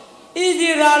了，一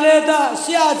直拿来的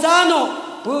下站呢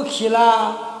不去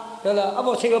啦，对了，阿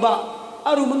不这个吧，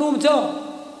阿如么弄不着。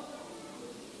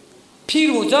譬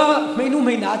如这没弄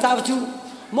没拿抓不住，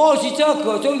毛是这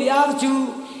各种抓不住，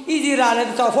一直拿来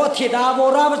的找房铁打我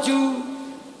抓不住，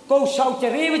狗烧着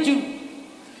热不住，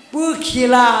不去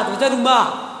啦，都在弄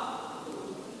嘛。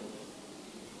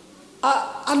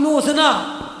弄什么？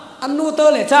弄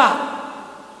到了咋？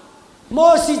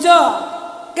毛是这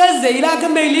跟谁那个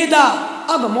美丽的，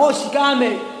不毛是干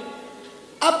美，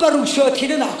不如小铁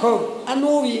的那口，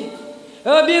弄的，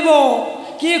别不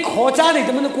给靠家里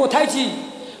怎么能过太极？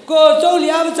各种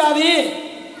两不扎皮，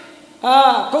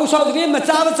狗烧的皮没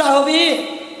扎不扎好皮，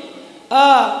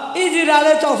一直拿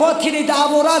来找房贴的大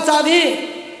布拉扎皮，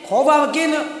好吧给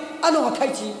呢，弄太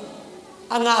极，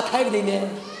伢太不的呢，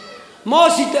毛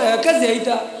是的个人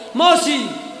的，毛是，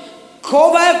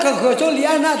可把各种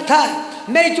两那太，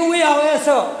没注意好来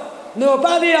说，老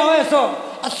板没好来说，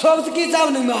说不是给找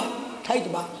你嘛，太的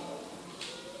吧，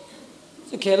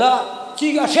这给了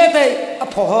几个谁的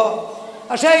破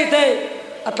好，谁的。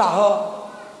打好，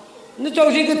那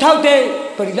就是个头的，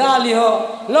不是哪里好，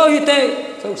老一代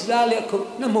就是哪里苦，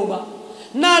那么嘛，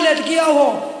哪里的给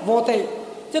好，我的，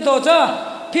这都这，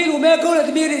譬如美国人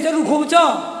的米里这路空着，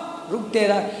路对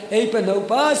了，不能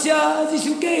把下这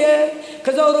修改耶，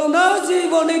可是我那是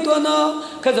我那段呢，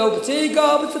可是我这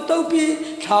个不是逗比，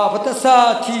差不多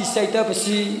啥体谁都不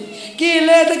是，给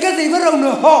来的个这个人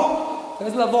呢好，可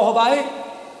是那不好办，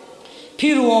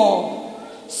譬如哦，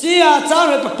是啊，早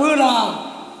上不播了。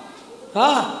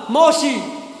毛是，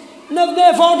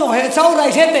那方头还招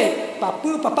来些的，把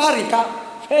人家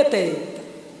些的，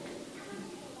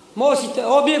毛是的，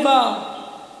我别吧，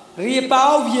人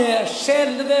包也晒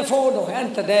那方头还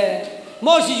得的，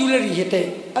毛是有了人些的，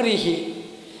人些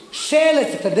晒了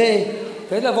这个的，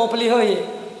 cái là vô bali hơi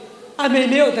anh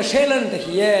mình nếu ta sẽ lên ta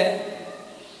hiền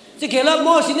chỉ cái là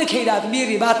mỗi sinh nhật khi đã bị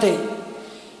rì bát thế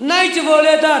nay chỉ vô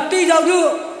lên ta tí giàu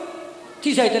được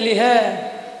thì sẽ ta li hè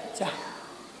chả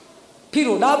phi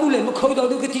rồi đã bu lên mà khâu đâu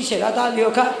được cái thì sẽ là ta liều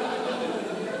khác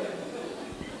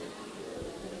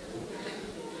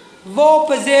vô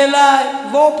bờ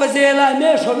dê lại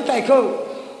mấy số tài khâu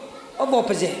ở vô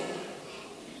bờ dê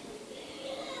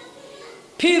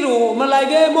phi rồi mà lại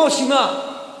về mỗi sinh mà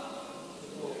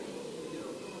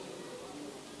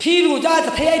phi rồi ra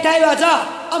thấy ai thay vào ra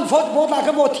anh phốt là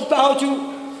cái bộ thịt bao chú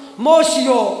mỗi sinh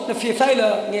rồi nó phi phải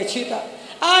là nghe chết ta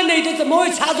anh này thì mỗi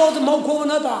cha rồi thì mong cô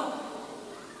nữa ta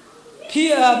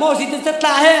phi mỗi sinh thì rất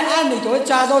là hết anh này rồi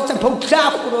cha rồi chẳng phong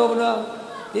tráp rồi nữa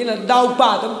thế là đau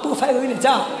bà tôi不phải người này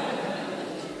cha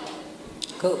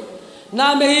cứ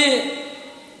nam ấy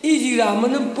ý gì là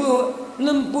mình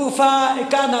nằm bù pha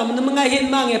cái nào mình ngay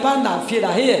hiện mang cái pan đạp phía đá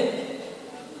hết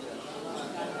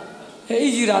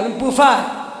ý gì là nằm bù pha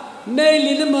mấy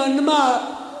lần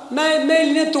mấy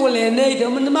lần tuổi lên này thì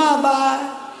mình mà ba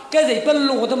cái gì bên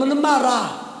lỗ thì mình mà ra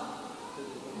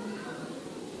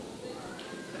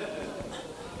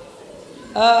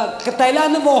cái Thái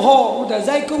Lan nó vô hồ mình đã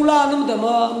dạy công la nó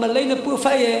mà lấy nó bù pha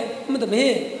ấy mình đã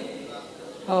biết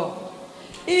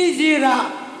ý gì là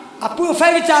bữa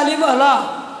phải trả lý vợ là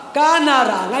cả nhà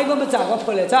ra ngay bây giờ có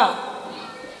phải là cha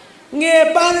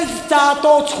nghe bạn cha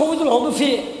to chối rồi không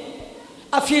phi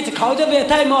phi chỉ khâu cho về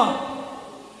thay mà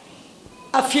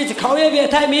phi chỉ khâu về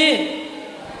thay mi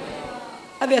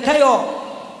về thay rồi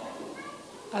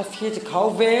phi chỉ khâu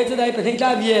về cho đây phải thấy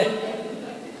cha về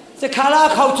chỉ khá là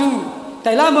khâu chú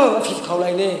tại là mà phi khâu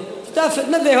lại nè ta phải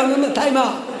nó về hơn nó thay mà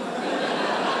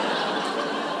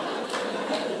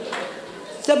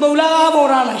sẽ bầu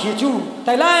ra là hiểu chú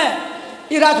tại là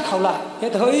ira thì khẩu lại cái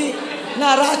thôi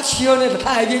na ra chiều này phải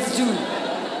thay cái chú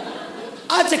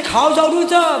chỉ khẩu giáo đúng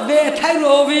chưa về thay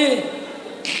rồi vì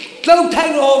lâu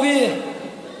thay rồi vì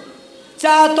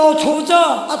cha to chú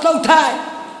chưa lâu thay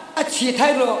chỉ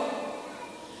thay rồi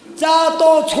cha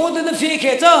to chú đến nó phi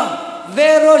kia chưa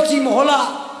về rồi chỉ mua là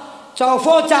cháu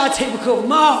phó cha chỉ không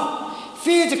mà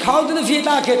phi chỉ khẩu đến nó phi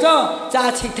ta kia chưa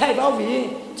cha chỉ thay bao vì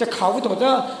这考不懂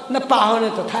的，那八万人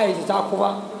都太咋哭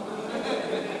吧？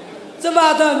这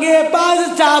把的俺爸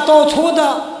是家到处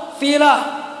的飞了，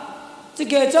这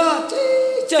个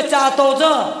这家到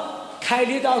这开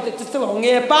的到的这往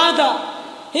俺爸的，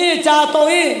家到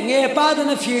俺爸的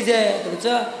那飞着，对不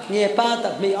对？俺爸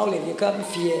的没有了一个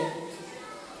飞，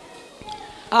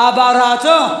巴拉这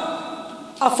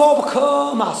放不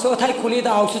可嘛，说太苦力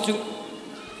的好事就，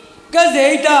个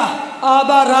人的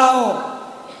巴拉哦。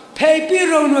配比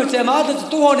肉呢，这嘛都是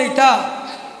多的ta，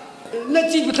那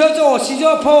记不得做洗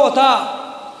脚泡ta，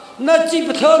那记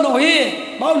不得弄些，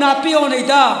包拿标的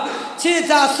ta，去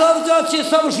咋收着去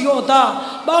收拾用ta，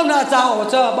包拿咋我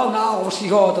这包拿我洗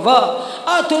好的吧，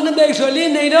都那没说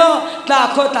林内的，打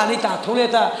可打你打通了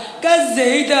的，跟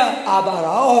谁的巴拉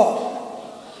哦，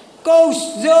够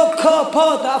热可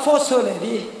泡的放出来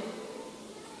的。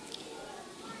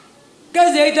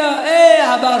cái gì đó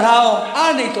bà rao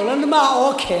anh này tôi lên mà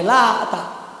ở khe la ta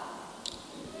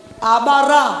bà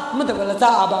ra mình tự là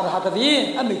cha bà ra tại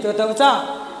vì anh mình tự cha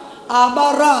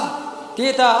bà ra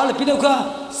thì ta anh biết đâu cơ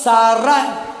sarai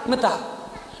mình ta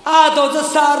tôi cho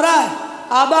sarai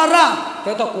bà ra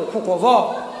thì ta cụ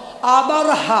vô bà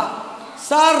ra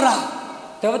sara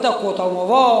thì ta cụ tao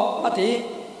vô thì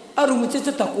mình chỉ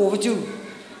ta cụ vô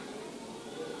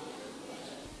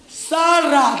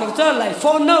Sara được chưa lại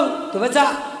phone đâu được bây giờ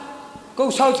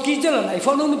câu sau kia chứ là lại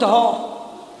phone đâu mới thò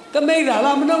cái mấy là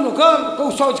làm đâu được cơ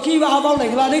câu sau kia vào lại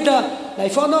là đấy tờ lại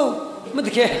phone đâu mới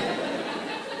được kia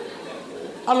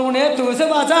luôn này từ sẽ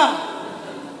vào ra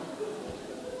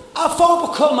phone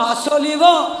không mà xử lý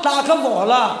vào ta không bỏ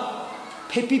là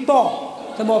happy ball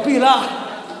thì bỏ bị là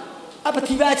bắt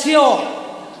thì vào chiều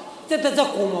thế taจะ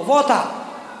cổ mà vào ta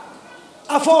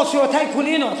phone sửa thay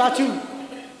khuôn nó ta chịu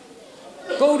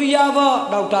Korea và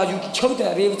đầu ta dùng châu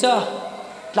để riêng cho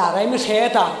là đấy mới xe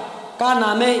ta cả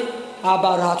nam ấy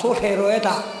bà ra chỗ xe rồi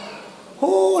ta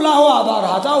hú lao bà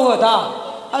ra cháu rồi ta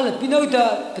anh là pin đâu ta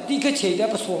tí cái chế để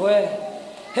bắt số ấy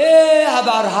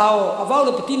bà ra vào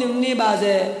là tí niệm niệm bà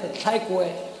giờ thay quê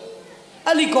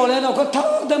anh đi coi lại nó có thấu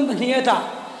đâm bên này ta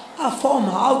form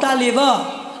áo ta liver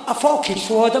form khí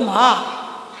số đó mà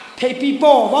happy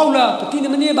ball vào là tí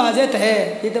niệm niệm bà giờ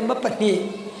thế thì ta mất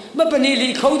bất bình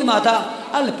lý khâu thì mà ta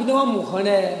anh là pin đâu mà mua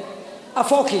này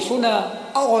phô khí số nè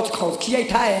khâu khí ai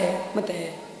thay mà thế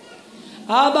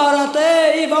bà ra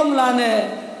thế vong là nè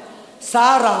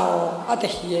xa rào thế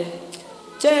hiền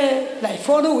chứ lại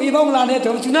phô đâu vong là nè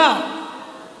thôi chứ na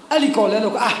anh đi coi lên nó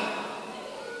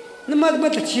nó mất mất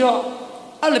chiều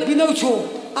anh là pino chua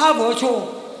à vợ chua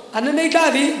anh này ta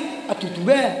đi à tụt tụt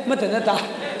bé mất tiền ta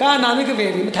cái nào mấy cái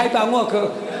về thì mới thay bao ngõ cơ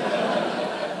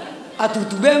à tụt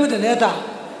tụt bé mất tiền ta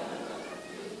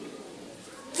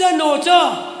chân nổ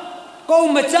cho câu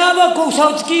mà cha vợ câu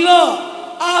sao kia vợ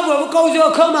à vợ câu giờ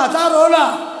không mà cha rồi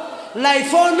là lại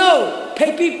phone đâu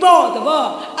paper ball đó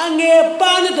vợ anh nghe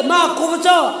ba nữa mà cô vợ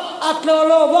cho à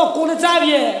lo vợ cô nó cha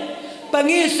về bằng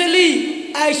nghe xử lý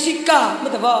ai xí cả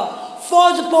mất vợ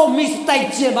phone cho miss tay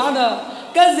chia mà nữa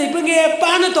cái gì bằng nghe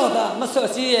ba nữa đó mà sợ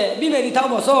gì bị mẹ đi thao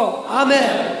bỏ số amen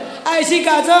ai xí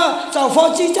cả cho cháu phone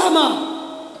chi cha mà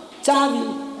cha đi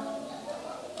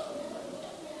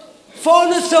phone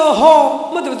nó sợ họ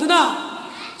mất được nào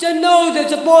chân đâu thì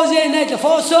cho bao giờ này cho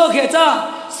phone sợ kia cha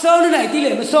sợ nó này đi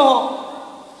làm sợ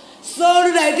sợ nó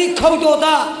này đi không cho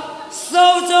ta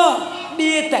sợ cho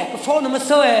bia tại cái phone nó mà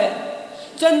sợ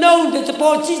chân đâu thì cho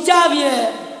bao chi cha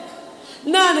về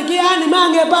na này cái anh này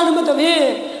mang nghe ba nó mất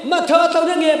về mà thơ tao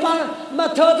nó nghe ba mà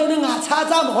thơ tao nó ngã cha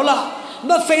cha mỏ là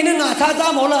mà phê nó ngã cha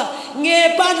cha mỏ là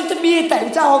nghe ba nó bia tại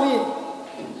cha họ về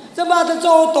cho ba tao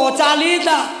cho tổ cha lý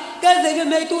ta cái gì cái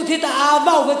mấy tu thì ta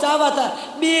vào cái cha vào ta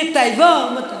bia tại vợ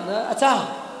mà ta cha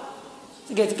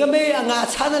cái mấy ngã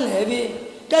cha nó lẽ vì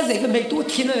cái gì cái mấy tu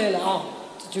thì nó lẽ là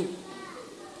chú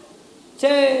chứ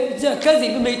cái gì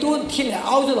cái mấy tu thì là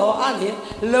áo cho nó ăn thì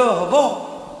lờ vợ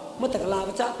mà ta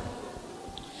làm cha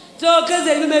cho cái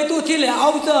gì cái mấy tu thì là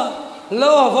áo cho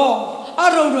lờ vợ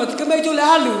rồi cái mấy tu là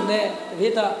ăn lử này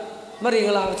biết ta mà đi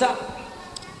làm cha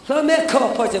rồi mấy khó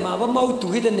phải chứ mà mau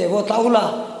tuổi thì này vào tao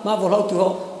là mà vào lâu tuổi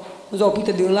rồi bị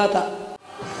ta đường la ta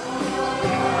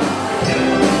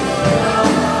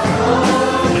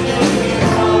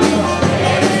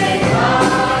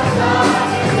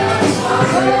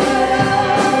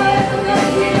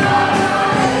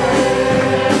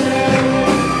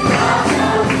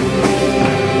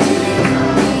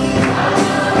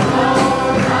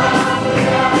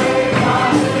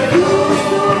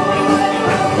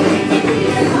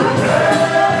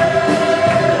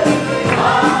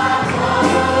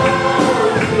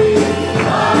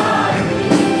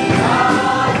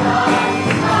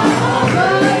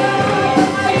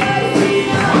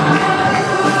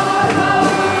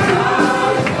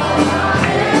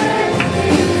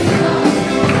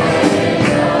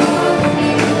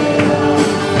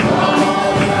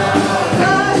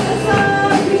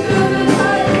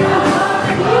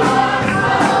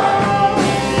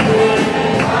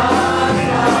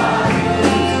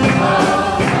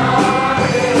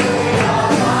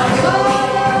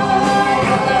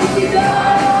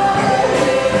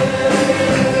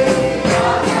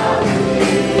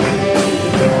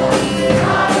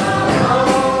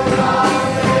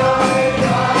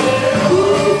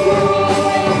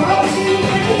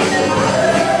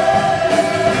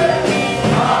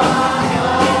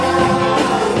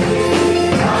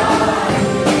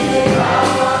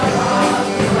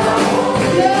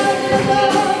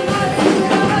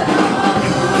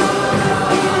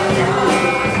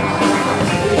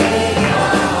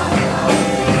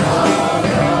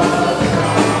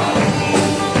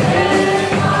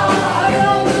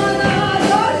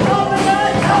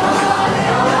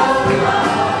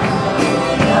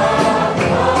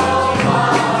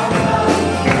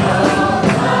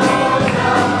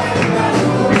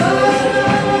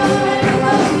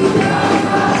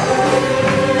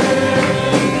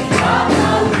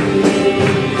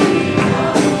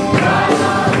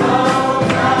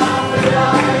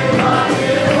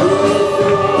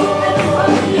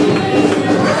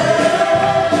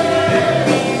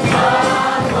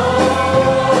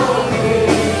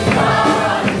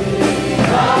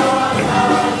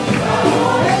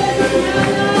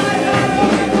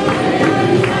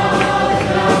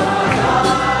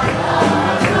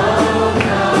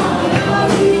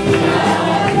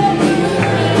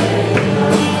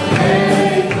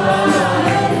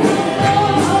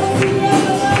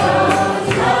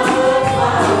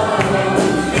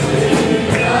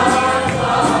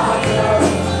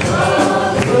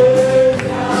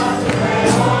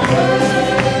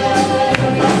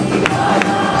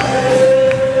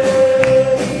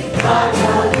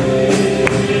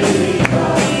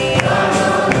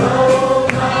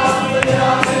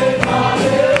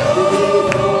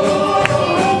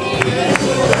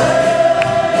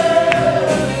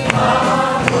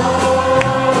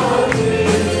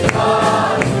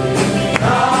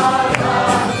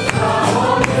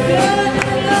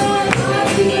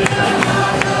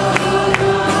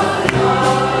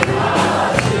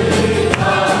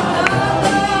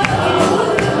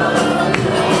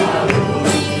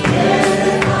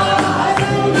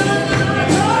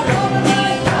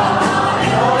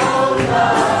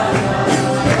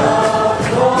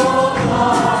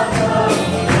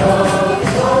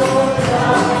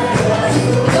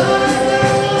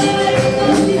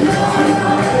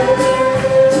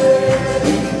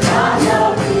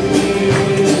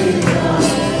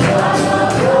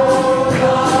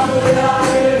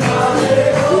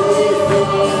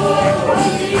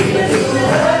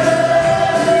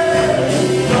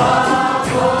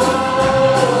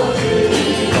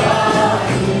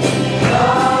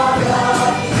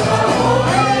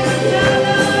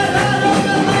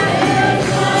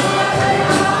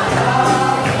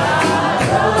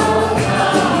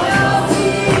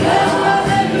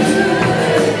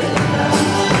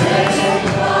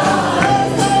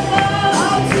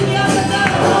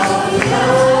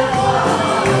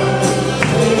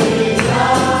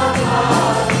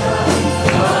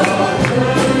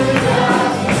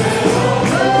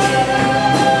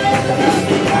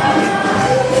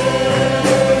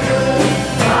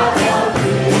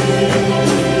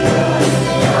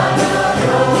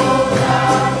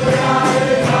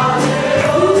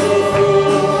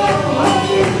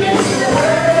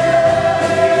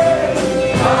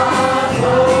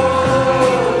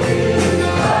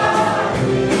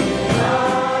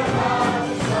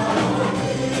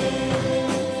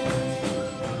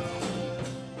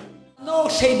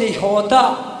谁的好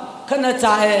的，可能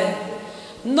在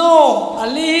，no， 阿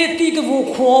里地的无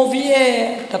宽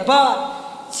位，对吧？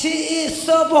其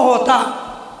实不好的，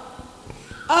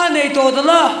俺那多的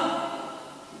了，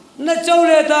那走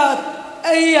来的，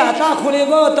哎呀，大苦的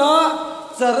不的，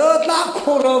这个大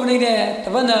苦了不呢？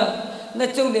对吧呢？那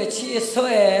走来其实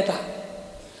哎的，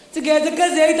这个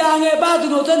谁的哎，把这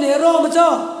弄成内容么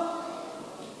着？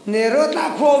内容大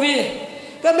苦位，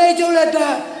个没走来的，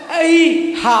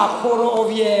哎，哈苦了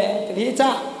位，对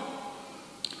吧？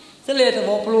这里的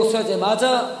我不如说这嘛子，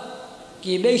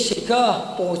给没些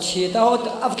个保持到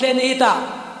阿弗兰那的，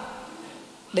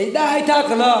你带他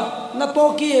个了，那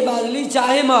保给把你家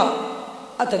hem嘛，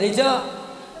啊这里这，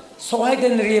所谓的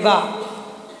那个，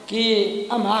给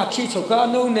阿妈去出个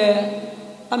弄呢，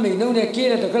阿没弄呢，给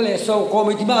了这个来收，我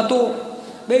们地嘛多，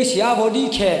没些阿我离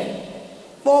开，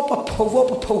我不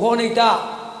跑那的，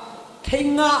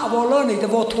听啊我了那的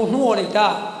我吐怒那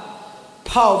的。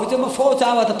跑不这么复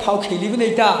杂嘛？他跑开里面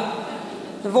那的，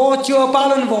我就把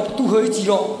人我都会记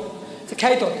了。这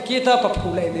开头给他把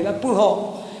跑来的了不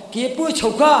好，给不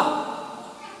抽卡，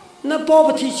那包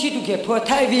不提起都给破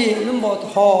太微，那么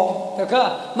好，这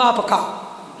个嘛不搞，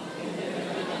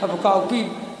不搞比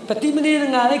不地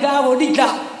面的那个我离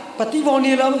了，不地方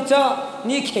的了这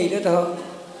你开了的，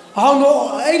好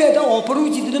多哎来的我不如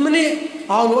记得么呢？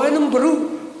好多哎那么不如，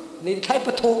你太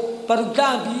不妥，不如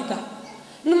干比的。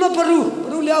那么不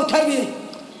如聊太平，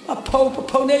啊跑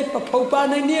那跑把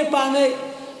那捏把那，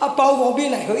啊包我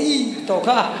别来和一多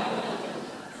看，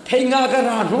听啊个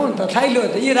然后的太热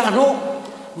的一然后，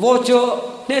我就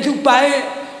那就白，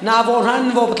那我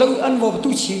然我不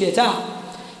都起来着，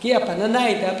给把那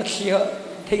奶的不吃了，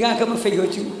听啊个么飞回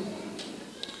去，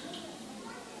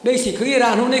那是可以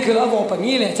然后那个我不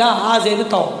你来着，啊这个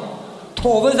到，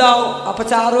拖不着啊不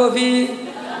扎罗比，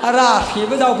啊拉皮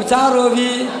不着不扎罗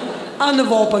比。俺那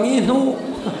我帮你弄，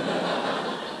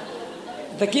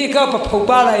这个不跑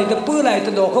巴来的，不来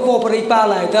的，那个我不来巴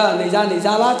来的，你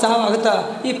家拉扎瓦个的，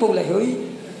一跑来回，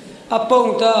啊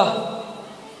蹦的，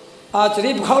啊这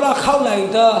里不考来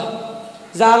的，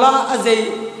扎拉啊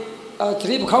这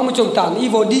里不考么中单，一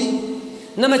窝地，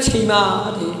那么起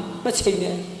嘛的，么起呢？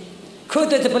可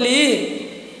得这不里，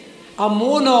啊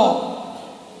摸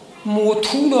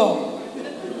土呢。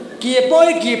给包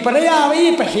给不了呀，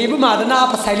一不黑不嘛的那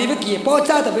不彩礼不给包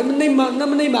家的，为么那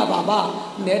么爸爸，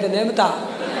来的那么大，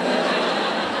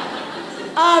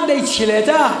啊，得起来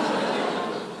着，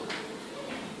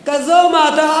可是嘛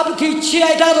的不提起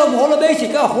来，他都摸了没几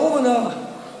个活呢，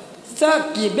这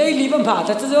给没礼不嘛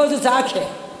的，这就是咋开？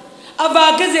啊，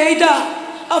把个谁的，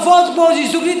啊，房子包起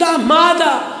手里当妈的，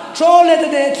说来的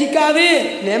呢，提干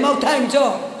位，那么太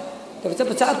着，对不这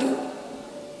不咋多。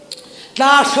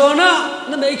那说呢，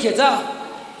那没开着，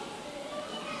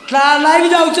那来不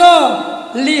着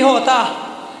这厉害的，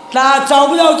那找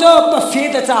不着这不飞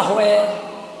的家伙哎，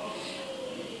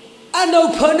俺老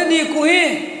婆那里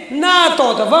鬼，那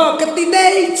到的话，个地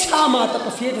内差嘛的不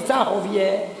飞的家伙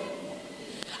耶，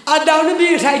啊到那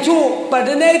边才住，把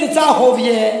的那的家伙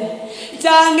耶，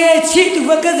将爱气都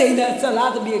不个人呢，这哪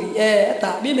的没里哎，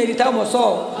大没里他们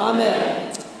说，阿门。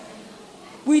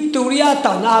为多利亚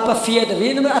到那不飞的，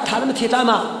为那么他那么铁蛋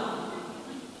嘛？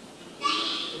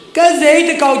跟谁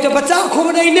的搞就不咋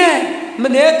可能呢？没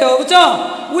那都不着，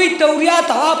为多利亚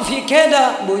到那不飞开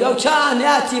的，没有差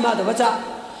那起码都不着。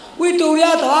为多利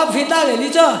亚到那不飞打来，你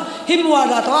这黑木啊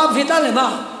到那不飞打来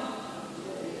嘛？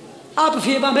阿不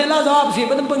飞嘛，没拉到阿不飞，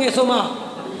不能不给说嘛？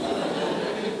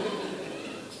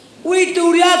为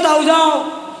多利亚到上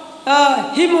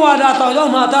黑木啊到上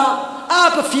嘛的，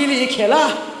阿不飞离开了。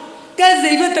跟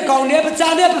谁们的搞呢？不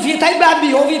咋的不飞太半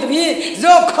比我飞的比，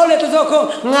绕靠来的绕靠，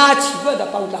俺起过的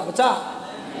帮打不咋。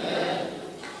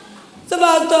这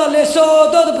把到来说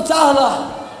到的不咋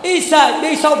了，一塞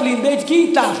没少不灵，没给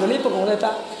打出来不搞来的，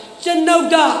真闹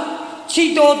的，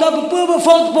去到的不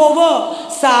放不放，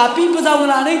傻逼不咋我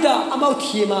哪里的，俺冇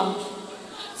提嘛，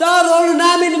咋绕了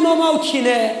那边的冇提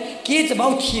呢？给这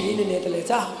冇提的呢的来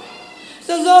咋？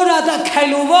这绕了他开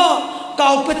路不？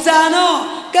搞不咋呢？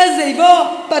跟谁不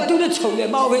把都的丑的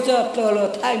冒回着得了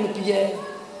太没毕业。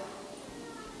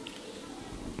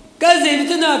跟谁不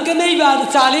真的跟那边的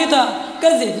家里的，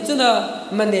跟谁不真的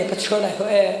没那个车来和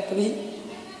哎，对不对？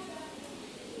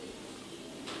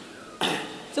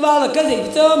是吧？跟谁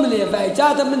不这么那外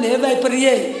家的没那外不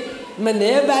耶，没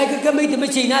那外个跟没得没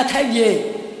进那太耶，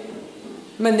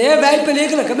没那外不那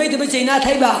个了跟没得没进那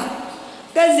太吧？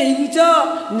跟谁不这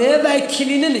那外体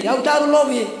里呢要打到老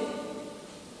位。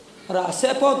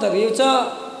Rasa apa dari itu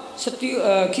seti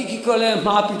kiki kole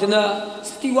maapi dana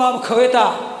seti wab kau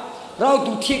ta, rau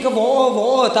tu tiga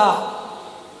wo ta,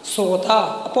 so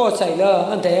ta apa cai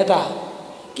la ante ta,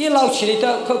 给老起来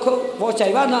的，我在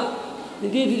湾呢，你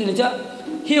人家，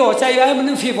嘿我在湾不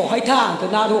能飞我海滩，在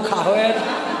哪都卡回来。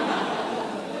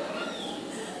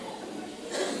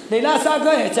你那三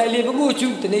个也在里边我住，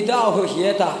你都熬去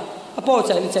写的，啊包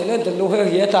在那等路去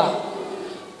写的，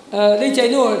你在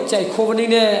那在科里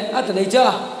呢，啊等你着，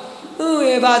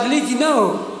哎吧你知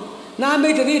道，那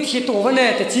没得你提多份呢，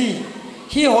得知，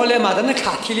嘿后来嘛在那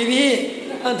卡提里边，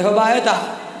按头发的，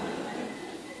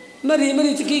没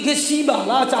得这个西吧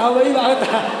啦，咋回吧的，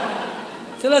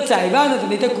这了在湾的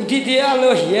你在古地的啊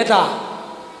老写的，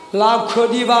老科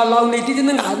的吧老你的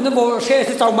那俺那么些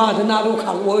是找嘛的那都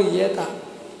看我写的。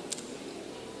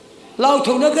老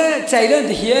头那个在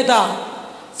人写的，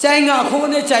在外国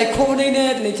呢，在国内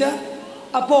呢，你这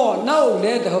阿婆那欧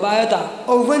呢，头发的，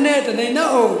欧文呢，的那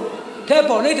欧，他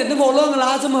婆呢，的那我啷个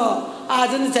拿什么？啊，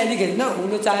真的在你个那欧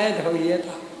呢，在头写的，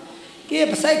给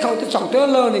不晒口的长得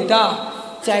了你的，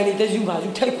在你的用嘛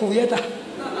就太苦也的，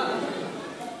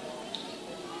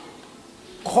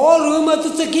可如嘛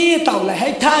这个到来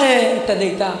还太的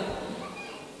你的，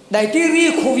来的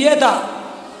你苦也的。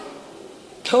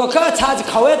可差着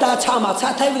考也大差嘛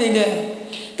差太不的呢，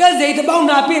跟谁的帮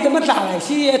那边怎么打来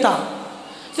些也大，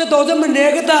这都这么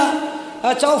那个的，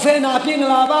啊，招飞那边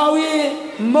拉包耶，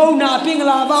毛那边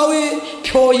拉包耶，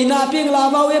漂移那边拉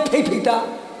包耶，配的，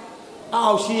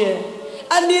好些，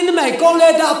啊，你买过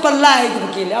来的不来的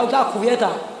给了他苦也的，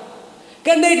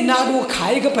跟那的那都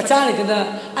开一个不站的呢，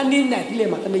啊，你哪里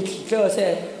嘛都没提这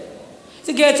噻，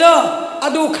这个这啊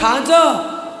都看着，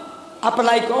啊不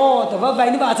来个，怎么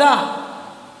为你把这？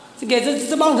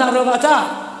这帮上头吧，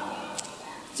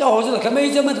这好似看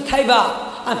没这么的太吧，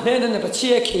啊，没人那不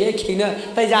切开呢，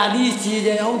大家理解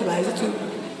这样子来是做，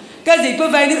跟谁不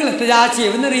为那个了，大家结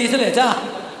婚的意思来着，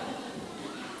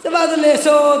这把子来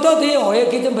说到底我也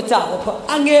给这么咋的破，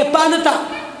俺也办得到，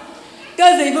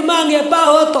跟谁不忙也办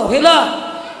好倒回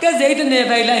了，跟谁的那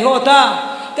为来好的，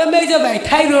跟没这为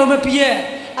太热么毕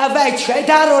业，啊为全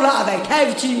大热了，啊为太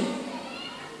不去，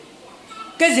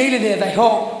跟谁的那为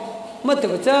好。么都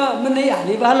这么那样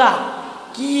的吧啦，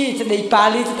几这里巴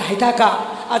里这太大个，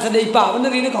啊这里巴我那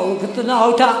里那个可那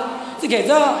好大，这个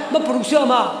这么不如说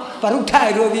嘛，不如太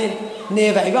热的，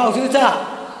那外边就这，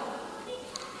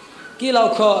给老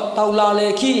客到哪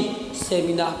里去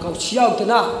？seminar搞需要的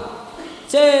呐，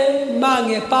这嘛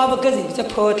个巴不个人这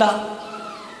破的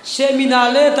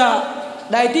，seminar来的，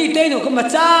来的对侬个么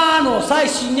咋侬晒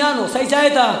新娘侬晒在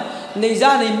的，你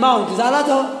让你忙，你让那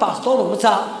个把手弄么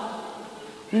咋？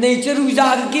你这路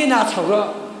上个给拿走了，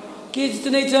给这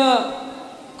那这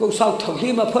够少头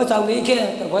里嘛破找你去，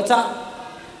等我咋？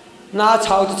拿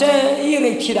草的这一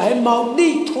类提来毛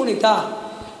利拖你的，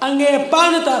俺个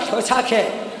搬的头拆开，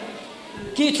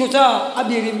给出这阿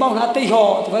别人帮他对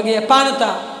好，这个搬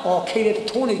的哦开的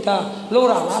拖你的，老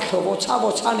拉拉头我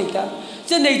擦你的，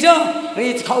这那这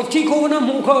你靠提口那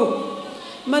门口，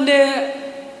么的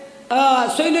啊，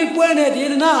水里不呢的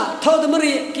那头的么的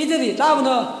给这里大不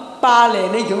呢？巴来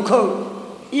那有口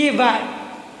100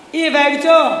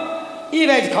个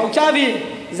100口加币，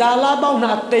让拉帮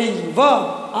他对付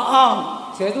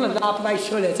啊，这个拉不来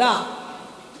说了咋？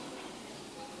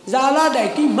让拉来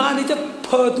地嘛你这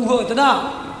破度好的呐，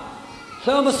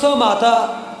什么什么的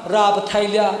拉不太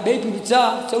了，没比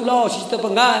咋，就老是的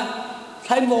本来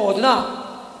太磨的呐，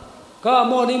个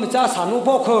磨你们家山路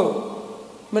包口。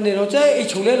么那种这一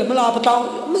出来了，么拉不到，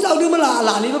么早就么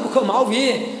拉里面不可毛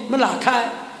病，么拉开。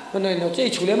那这一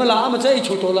出来么拉，么这一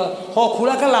出多了，好苦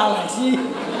那个拉来西，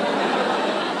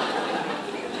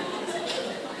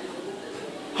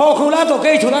好苦那都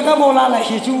给出那个莫拉来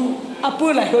西住，啊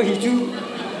不来个西住，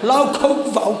老口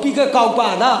毛比个高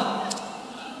板呐，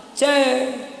这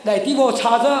来地方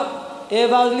查着，哎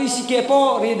把历史给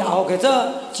报你拿好个这，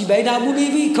几百拿不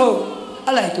离胃口，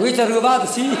啊来对这个把的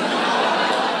西，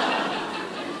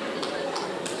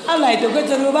啊来对个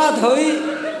这个把头。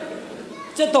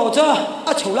这到这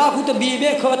啊，除了我的妹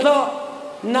妹可到，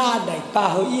那来把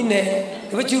好一呢，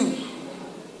对不住。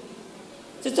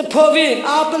这破费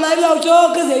啊，本来要做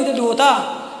个人的多大，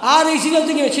啊，你现在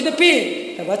这个去的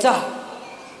比，对不对？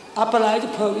啊，本来就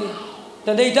破费，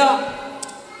但那的，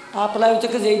啊，本来这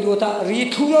个人多大，人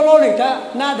土要老来的，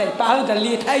那来把好的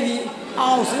厉害的，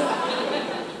好是，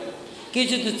给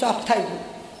就是抓不太多，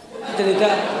对的，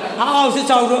好是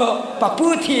找着把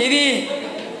补贴的。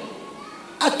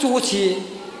啊，做起，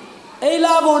哎，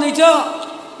那么你这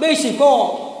没试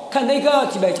过，看那个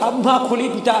几百差不多苦力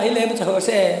比他，哎，来不着合适，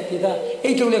对的，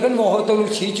哎，就那个我都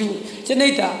吃住，真的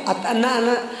的，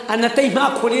那对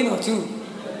嘛苦力那住，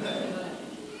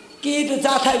给的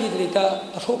扎太比的的，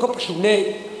他说个不行呢，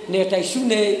那在树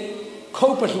呢，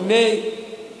口不行呢，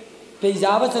被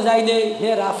家不自在呢，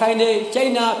来拉翻呢，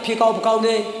真那皮高不高呢？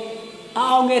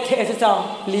熬眼太是早，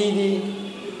里呢，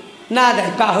那得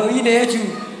把后一年就，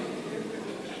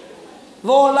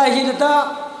我来现在的，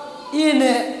一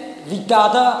年伟大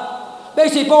的，被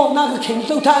谁帮那个轻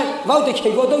松台，我得开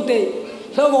过都得，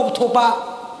所以我不拖把，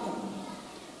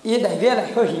一代表来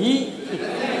可以，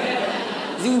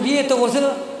人别多是。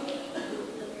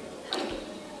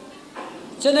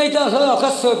现在到时候个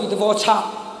设备的我差，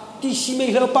第四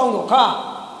没了帮我看，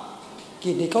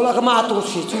给你搞那个马多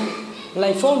水珠，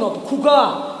来放那不苦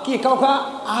个，给搞个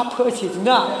阿婆水珠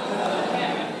呢。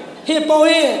he bảo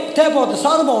he thế bảo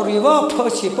sao nó bảo rồi vợ phơi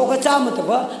chỉ bảo cái cha mà tụi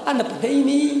vợ ăn được thấy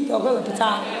mi đó cái là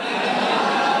cha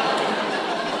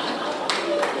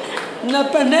nó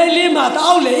bên này li mà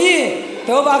tao lấy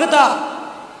tao vào cái ta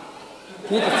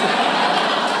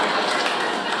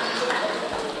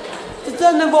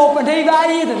真的bảo bên này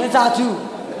cái thì nó cha chú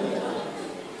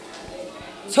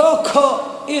cho khó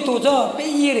ít tuổi cho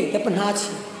bây giờ thì bên hà chi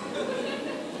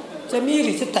cái mi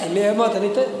thì sẽ tải lên mà thì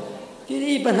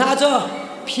cái bên hà cho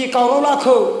皮高了那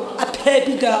口，啊拍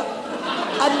皮的，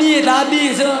啊米大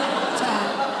米是，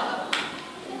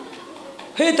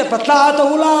黑的不打到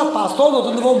啦，把所有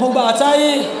的那个碰把在，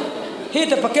黑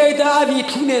的不给的啊米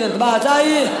土年的把在，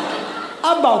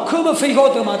啊毛口嘛飞好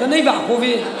的嘛，但那把好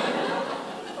飞，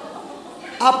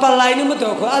啊本来那么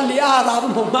多个，啊里啊那么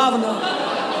碰嘛不呢？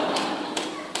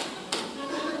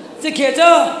这开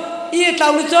着，一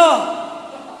到了这，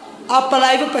啊本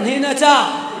来不本身那家。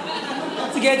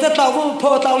这个这刀不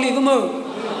破刀里个么？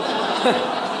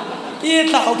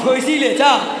一刀破死了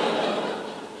这，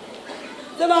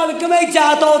这把个没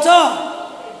家到这，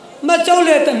没走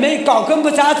来的没搞根不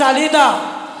扎扎里的，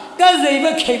跟人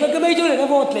们开个没走来的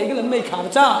我这个人没看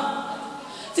着，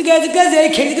这个人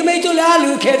开个没走来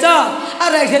路开着，啊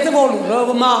来开这我路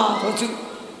了嘛，就，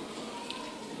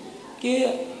给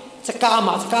这干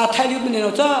嘛这干太牛不了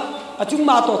这，啊中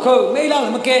马多口没让那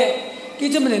么给。给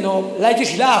这么的喏，来就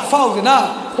是啦，放着呢，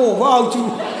火熬住，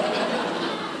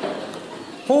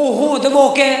火的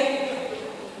我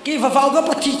给放个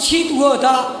不提气多的，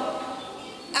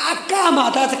啊干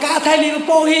嘛的？这干台里个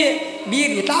包黑，米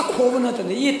里大锅子呢，等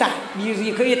于一袋，米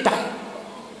里可以袋，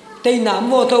对那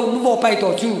么多我摆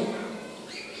多住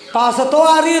，80多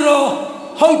阿里咯，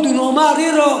好多罗马里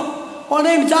咯，我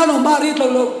那家罗马里头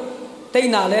咯，对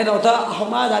那来了的，好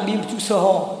嘛的米不就是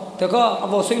好，这个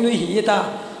我孙女爷的。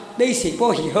đây sẽ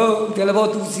có hiểu hơn, thì là bao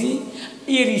tu sĩ,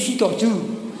 yêu đi sĩ tổ chu,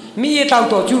 mi tao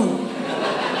tổ chu,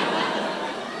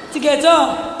 chỉ cái cho,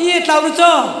 yêu tao được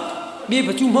cho, mi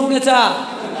phải chung không được cha,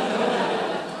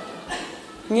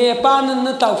 nghe ban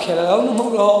nó tao khẻ là nó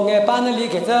không được, nghe ban nó li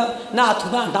khẻ cho, na thủ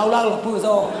ban tao lao là bự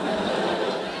rồi,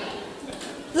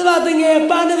 thế mà từ nghe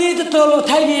ban nó đi từ lo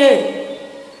thay đi,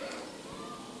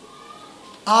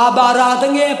 à bà ra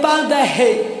từ nghe ban đã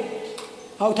hết,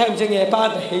 hậu thêm cho nghe ban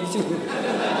đã hết chứ.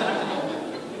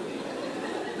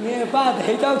 Nghe ba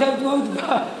thấy tao theo chú không được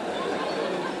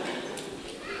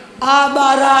à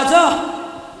bà ra cho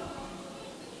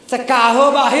sẽ cả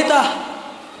hồ bà hết à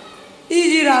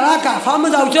ý gì là cả phá mà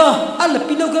giàu cho anh là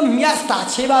pin đâu cái miếng tả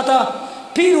chế bà ta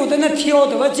pin rồi tên là thiêu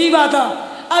được cái gì bà ta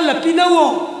anh là pin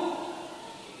đâu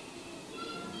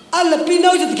anh là pin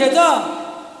đâu cho cái đó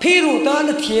pin rồi tên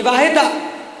là thiêu bà hết à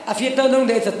à phía tao nông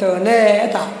để cho tao nè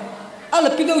ta anh là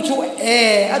pin đâu chú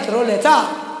anh rồi lại ta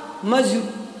mà dù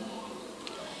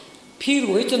譬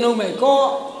如这种美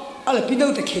国，阿拉边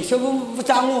头的开销不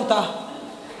涨我的，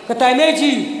个大买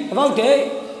机，往对，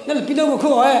那边头我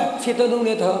看哎，飞到弄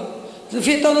里头，是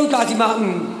飞到弄大几嘛，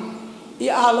一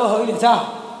阿拉好一点啥？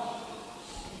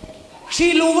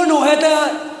是路不弄还的，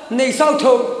内烧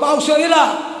头包水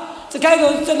了，这开头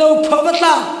这都破不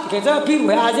啦，这个譬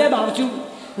如阿姐包住，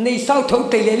内烧头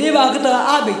对了你吧，个的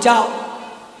阿没交，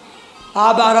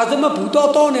阿爸他怎么不多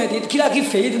多呢？的，起来去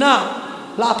飞的呢，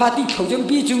哪怕地口中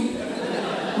闭住。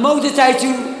mau cho chạy chú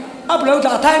ấp lâu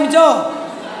trả thay mình cho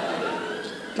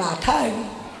trả thay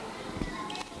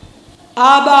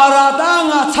à bà ra ta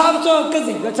ngà chắp cho cái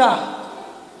gì đó cha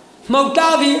mau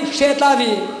ta vì xe ta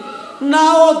vì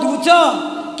nào đủ cho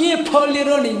kia phơi liền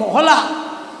rồi này mỏ là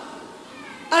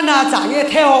anh nào trả nghe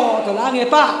theo rồi là nghe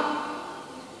ba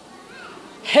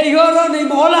hay rồi này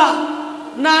mỏ là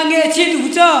na nghe chỉ đủ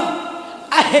cho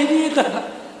ai đi đó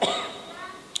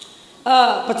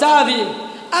bà cha vì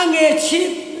anh nghe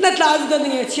chi那大日的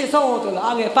那个介绍的了，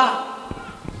俺个爸，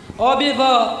我别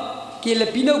说给了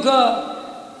比那个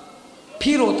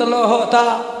披露的了后，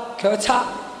他可差，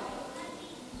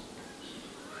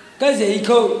个人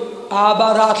口阿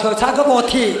爸他可差个问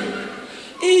题，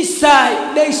一塞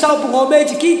那少不我们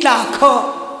就给打可，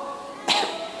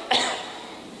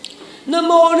那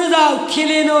么那让天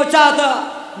天那家的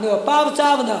nửa bao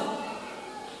cha vào nè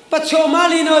bắt cho má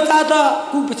li nó cha ta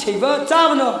cũng bị chỉ vợ cha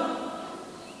vào nè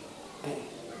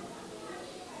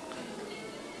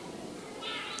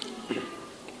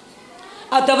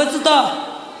ta vẫn知道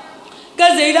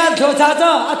cái gì đó theo cha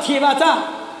cha贴吧cha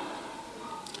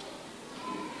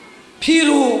譬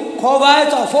如khó vai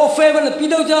找佛飞了比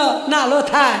đâu cho na lơ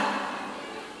thai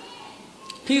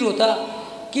譬如的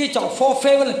cái找佛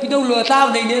飞了比đâu lừa tao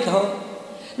này nè thôi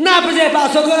na bây giờ bảo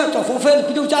sao cơ找佛飞了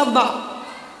比đâu cha mà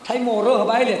thấy mồ rồi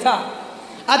bài liền cha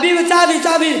bây giờ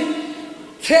cha đi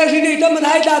thế thì này tâm mình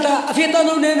hay ta phía tao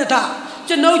đâu nên là ta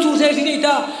chứ nấu chủ thế thì này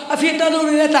ta phía tao đâu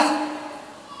nên là ta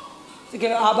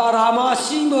cái Abraham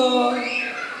xin mà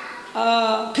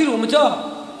譬如我们这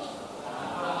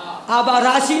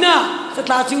Abraham xin是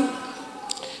他就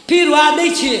譬如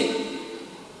那些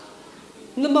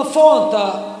那么放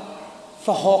的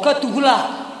放好个多了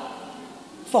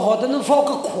放好的那放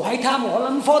个苦害他嘛那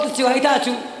么放的就害他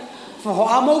就放好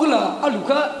阿毛个了如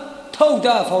果偷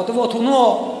的放的我偷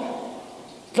喏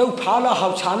都爬了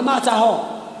好长的嘛咋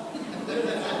好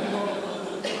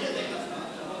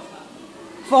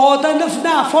放的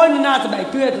那放的那是买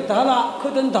对的得了可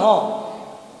等到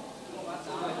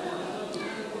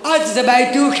是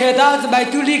买对开的是买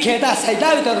对里开的谁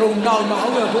家有的容闹闹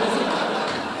了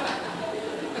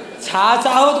查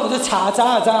查我都是查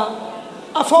查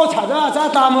放查查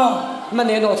大嘛那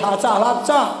年头查查了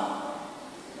查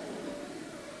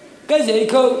cái gì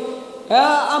cơ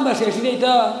mà sẽ gì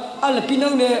đó là pin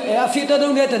nông này phía tây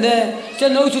nông này thế này cho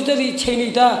nấu chút gì chơi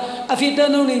này ta phía tây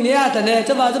nông này thế này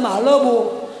cho vào cho mà lô bộ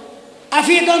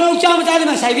phía tây nông trong cái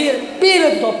mà xài bia là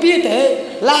tổ bia thế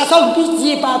là xong bia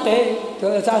gì ba thế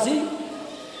rồi sao gì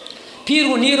phía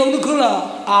của ni rong nó cứ là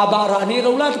bà ra ni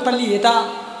rong là cái gì ta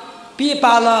bia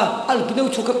ba là pin nông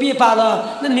chụp cái bia ba là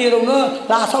nó ni rong nó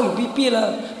là xong bia là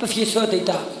phía sau đấy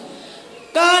ta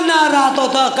cái nào ra tổ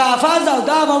ta cà phê giàu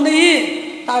ta vào đi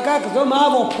ta cái cái má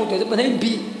vào phụ để bên đây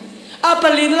bị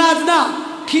bên này là gì đó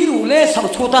phi rủ lên sáu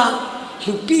chỗ ta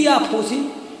lúc bị phụ gì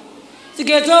cái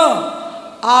cái cho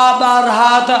bà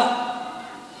ra ta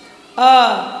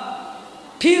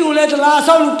phi rủ lên là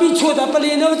sáu lúc bị chỗ ta bên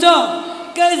này nó cho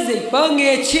cái gì bằng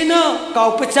nghe chi nó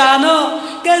cầu bát cha nó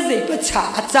cái gì bát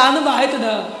cha nó vậy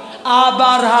đó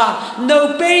bà ra nấu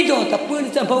bê đồ ta bữa đi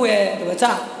chăm phơi được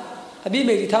chưa bị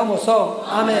mấy thao một số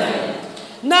amen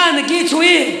na cái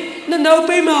chuối nó nấu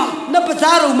bê mà nó bát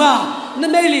cha rồi mà nó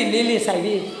mấy lì xài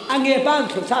đi anh nghe ban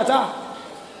thử cha cha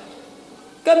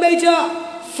cái mấy cha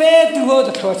phê từ hồi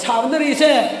thử cha nó đi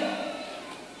xem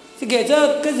cái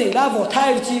cái gì là vô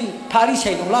thay chi phá đi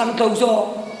chạy đồng la nó đâu rồi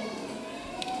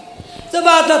这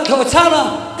把他头差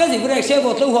了，个人不来写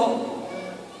我都好，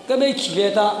个没起来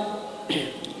的，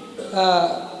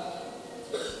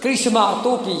跟什么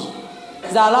都比，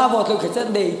然后我都可这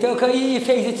哪都可以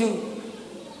飞出去，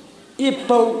一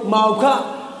包毛克，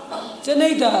这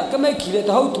那的个没起来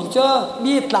的后头这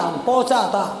米蛋爆炸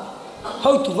的，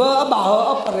后头把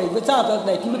把人不炸的，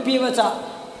哪天没变不炸，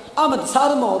们啥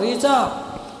都毛的炸。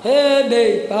嘿，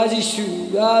没把这树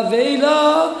为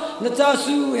了那扎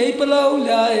树还不老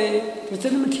了哎，不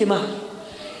真那么甜嘛？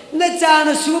那扎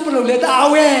那树不老了大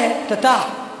哎，大，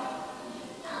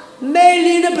美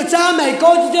丽那不扎买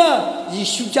高的的，一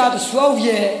树家的树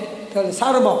耶，他是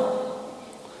啥的嘛？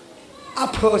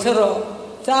破事了，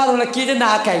扎了给着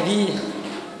拿改的，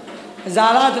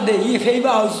扎了的一飞不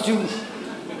好就，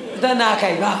他拿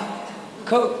改吧，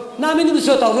可那没那么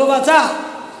说到了吧扎。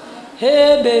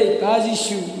嘿，没把这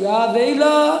树为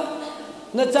了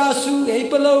那扎树还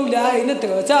不老了，那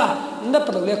得扎，那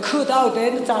不老了磕到的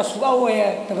那扎树熬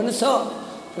哎，怎么能说？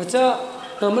或者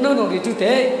能不能弄的就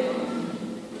对？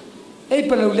哎，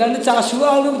不老了那扎树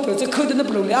熬那得这磕的那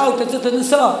不老了，这怎能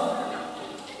说？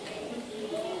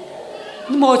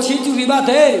那么钱就里吧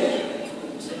对？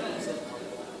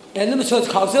哎，那么说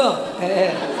考试，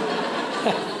哎，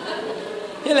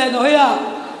现在哪样？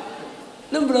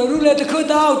那么老路来的磕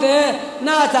到的，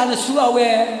那咱的树啊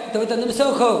喂，都在那么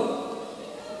烧烤。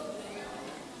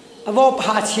我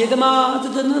爬起的嘛，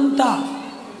这那么大，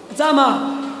咋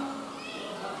嘛？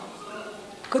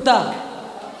可大，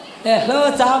哎，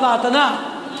那咋嘛的呢？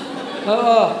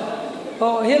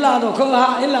迄拉诺可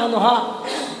哈，迄拉诺哈，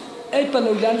哎，不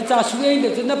老两的咋树哎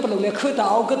的，真的不老来磕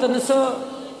到，可在那烧，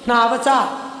哪不咋？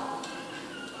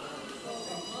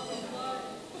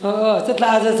这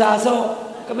哪是咋烧？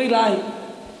可没来。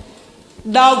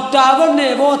đào trà vấn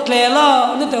đề vô lẻ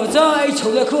là nó tự cho ai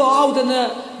chủ là cứ ao thì nè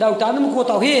đào trà nó mới có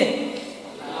tàu hi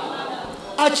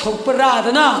chủ bra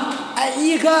thì nè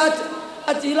ai cái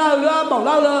chỉ là bảo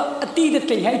là ti thì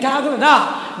tỉnh hay tha cái nè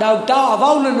đào trà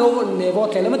vào nó nè vô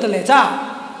lẻ là mới tự lẻ cha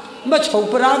mà chủ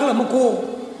bra cái là mới cô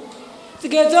这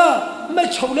个这没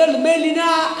出来了没哩呢，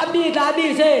阿比大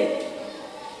比噻。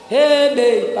嘿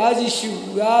没把这树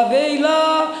啊为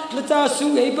了，那咋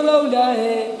树也不老了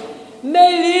嘿。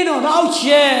美丽呢老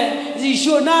钱，你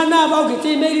说那包给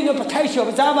这美丽呢不太小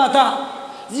不咋嘛的，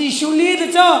你说你的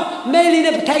这美丽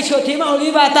呢不太小，天毛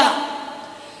里吧的。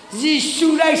你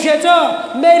说来些这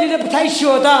美丽的不太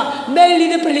小的，美丽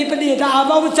的不离的，阿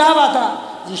包不咋嘛的，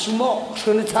你说么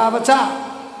说的差不差？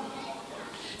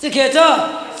这个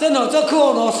这脑这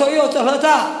口脑手要这了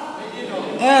咋？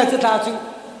哎，这大猪，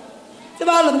这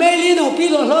把了美丽呢比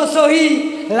了老手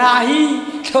艺，拉一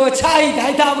头差一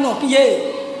代大不脑比哎。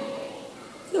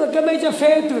这个根本就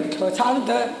反对头差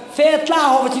的，反拉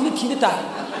好不今天听得到，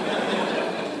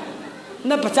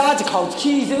那不咋子考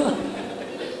气是吧？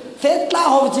反拉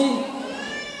好不进，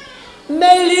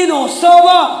美丽呢少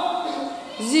吧？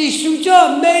艺术家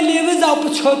美丽不绕不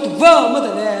出肚啊，没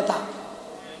得来打。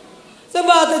这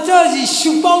把的这艺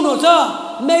术包呢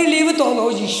这美丽不到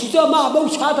了，艺术家嘛没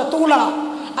差的多了，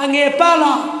啊眼巴了，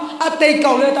啊对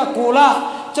高了的过了，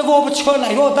这我不出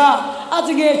来我的，啊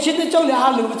这个现在走俩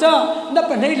路这那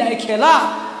本来来开了，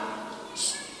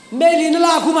美丽的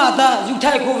拉库嘛的有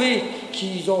太过位。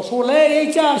起着出来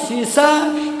一家先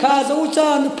生，看着我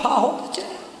真怕好的，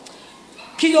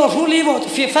起着出来我就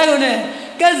非烦了呢，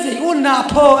跟人我拿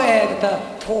破哎的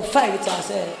破烦的家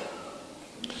噻，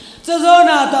这时候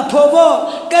呢的婆婆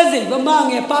跟人们忙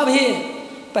也把皮，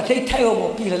把腿太有毛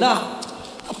病了啦，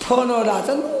破了啦，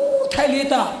这太累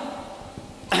的，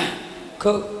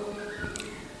可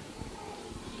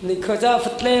你可这不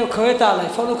来可以打来，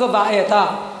放那个娃也打，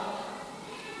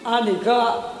啊那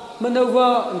个。么那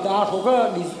个大伙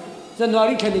个你在哪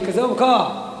里看你可怎么看？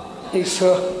你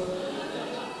说，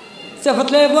这不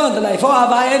来问的来放阿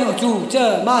爸也能住，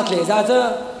这马来啥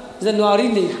这在哪里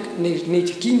你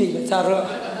去给你个咋着？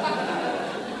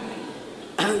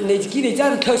你去给你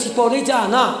家的特色包的家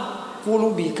那葫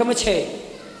芦米怎么吃？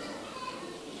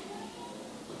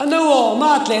啊那我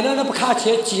马来那不卡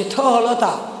钱，几套了的，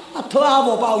啊套阿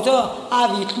我包着阿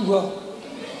维土个，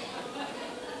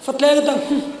不来个等，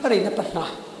不来那不拿。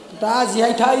大家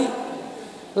还睇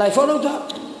来放到这，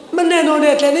么那弄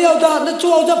的在那要的，那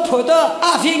做这破的，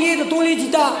阿飞你的多里几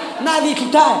大，哪里去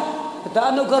睇？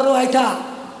但那个肉还睇，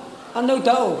安那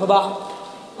的哦，是吧？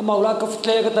毛拉个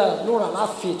这个的，路上阿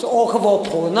飞就哦，可我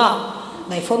破那，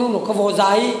来放到那个我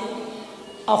在，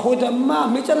啊或者嘛，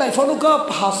没在来放那个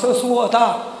爬厕所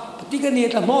的，这个你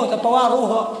的毛的包啊如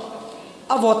何？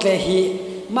啊我来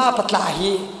去，嘛不来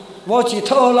去，我去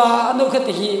偷了，那个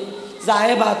的去，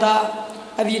在吧的。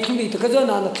啊，为土里这个人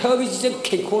呢，特别是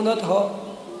开阔那头，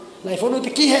来放那的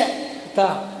几海，对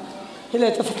吧？现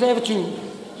在这不来不住，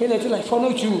现在就来放那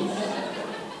住，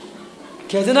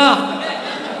看着呢，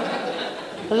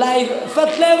来不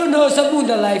来不那什么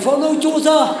的来放那住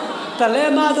着，但来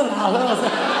嘛就拿了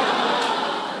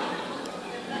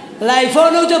是，来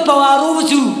放那就把话路不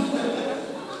住，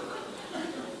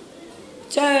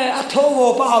这啊头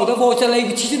我不好的我这来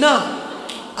不起呢，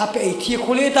啊被贴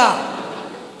苦来的。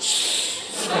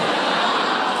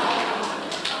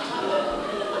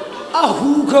啊，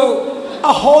虎口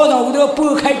啊，好头都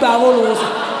拨开把我路子，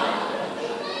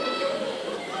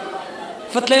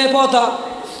不来报道，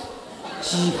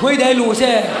几回来路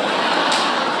噻？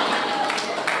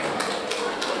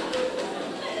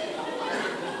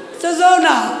这时候呢，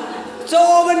这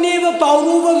个你们暴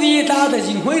露个伟大的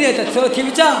人回来的这听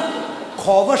不讲，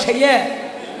考不谁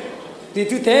耶？对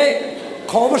对对，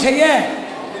考不谁耶？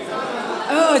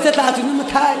这大就那么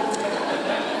太。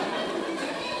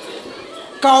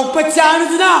搞不讲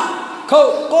子呢，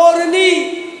可过了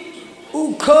你，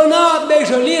乌克兰没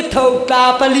说里头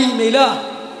大不里没了，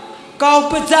搞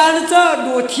不讲子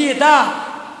落铁的，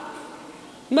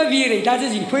没为了他自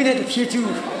己回来的铁柱，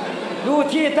落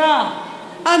铁的，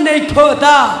俺内破的，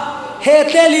还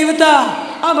带里不的，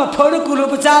俺们破的咕噜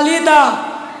不讲里的，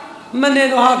没那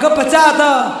种哈个不讲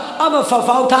的，俺们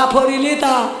放他破里的，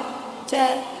这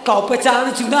搞不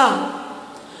讲子呢，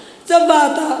怎么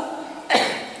的？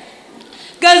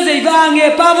跟谁个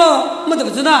眼巴不没得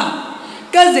不知道，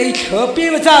跟谁特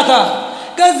别不咋的，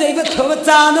跟谁个特别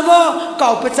咋的不，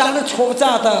搞不咋的错不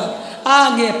咋的，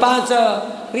啊眼巴子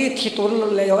你提多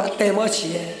了来要带么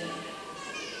起，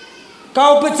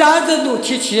搞不咋子都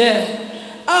提起，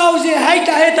啊我还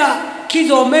带的，去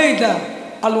做美的，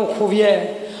啊路苦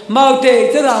耶，毛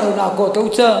的这哪路哪个都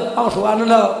这，啊说完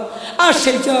了，啊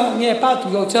谁这眼巴都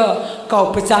要这，搞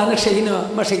不咋的谁呢？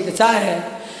没谁的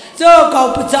在。这搞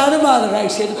不着的嘛，来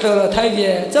谁都得了太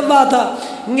远，这嘛的，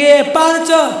眼巴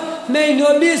这没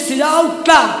那没事要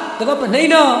干，这个本来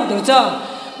呢，对不对？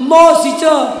毛是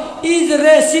这一直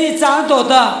来是长大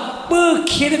的， bữa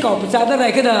khi nó còn bây giờ nó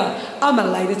này cái nào mà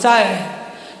lại nó trái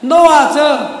nó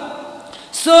chứ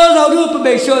sơ rau đưa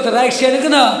bây giờ thì lại xem cái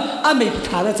nào mình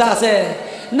thả nó ra xe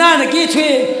na là cái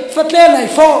chuyện phát lên này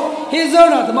phô hiện giờ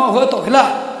là tụi mình hơi tội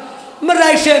là mà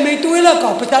lại xem mình tuổi là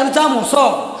còn bây giờ nó ra một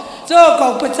số giờ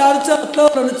còn bây giờ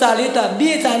nó trả lý ta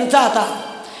biết trả nó trả ta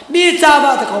biết trả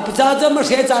vào thì còn bây giờ mà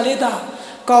sẽ trả lý ta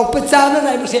còn bây giờ nó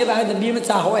này mà sẽ vào thì biết mà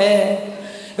trả họ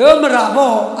mà ra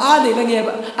vô này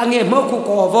là nghe mất của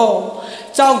cô vô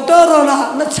trong tơ rồi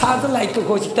là nó trả nó lại tụi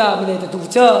cô chỉ ta mình để tụi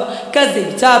chơi cái gì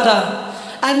trả ta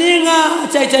anh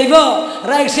ấy chạy vô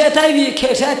rồi sẽ thay vì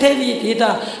khi sẽ thay vì thì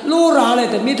ta lú ra lại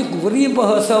thì mình tụi cô riêng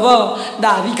bao giờ vô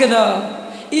đã bị cái đó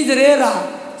Israel là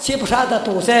chỉ bắt ta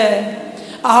tổ xe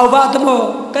vào tụi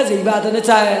mô cái gì vào tụi nó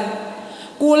chạy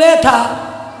cô lẽ thà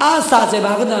sa chạy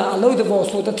vào cái nào lối tụi vô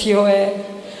số tụi thiếu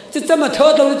chứ mà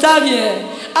thưa tụi nó chạy về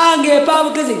nghe bao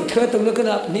cái gì thưa tụi nó cái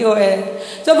nào nhiều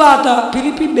chứ vào ta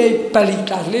Philippines bị Paris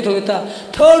cả lấy tụi ta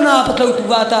thưa nào bắt đầu tụi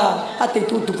vào ta thì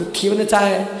tụi thiếu nó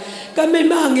chạy cái mình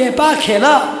mang nghe ba khé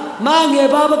là mang nghe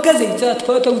ba cái gì cho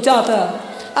thưa tụi cha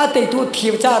ta thì tụi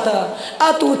thiếu cha ta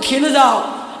tụi thiếu nó giàu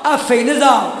phê nó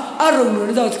giàu rồng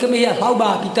nó giàu cái mấy hảo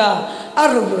bà bị ta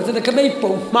rồng nó cái mấy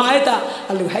bông mai ta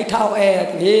lười hay thao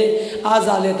thì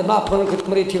ra lên ta mà phong cái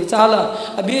mấy thiếu cha là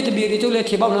biết thì chỗ lên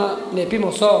thì bao na để pi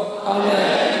một số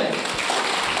amen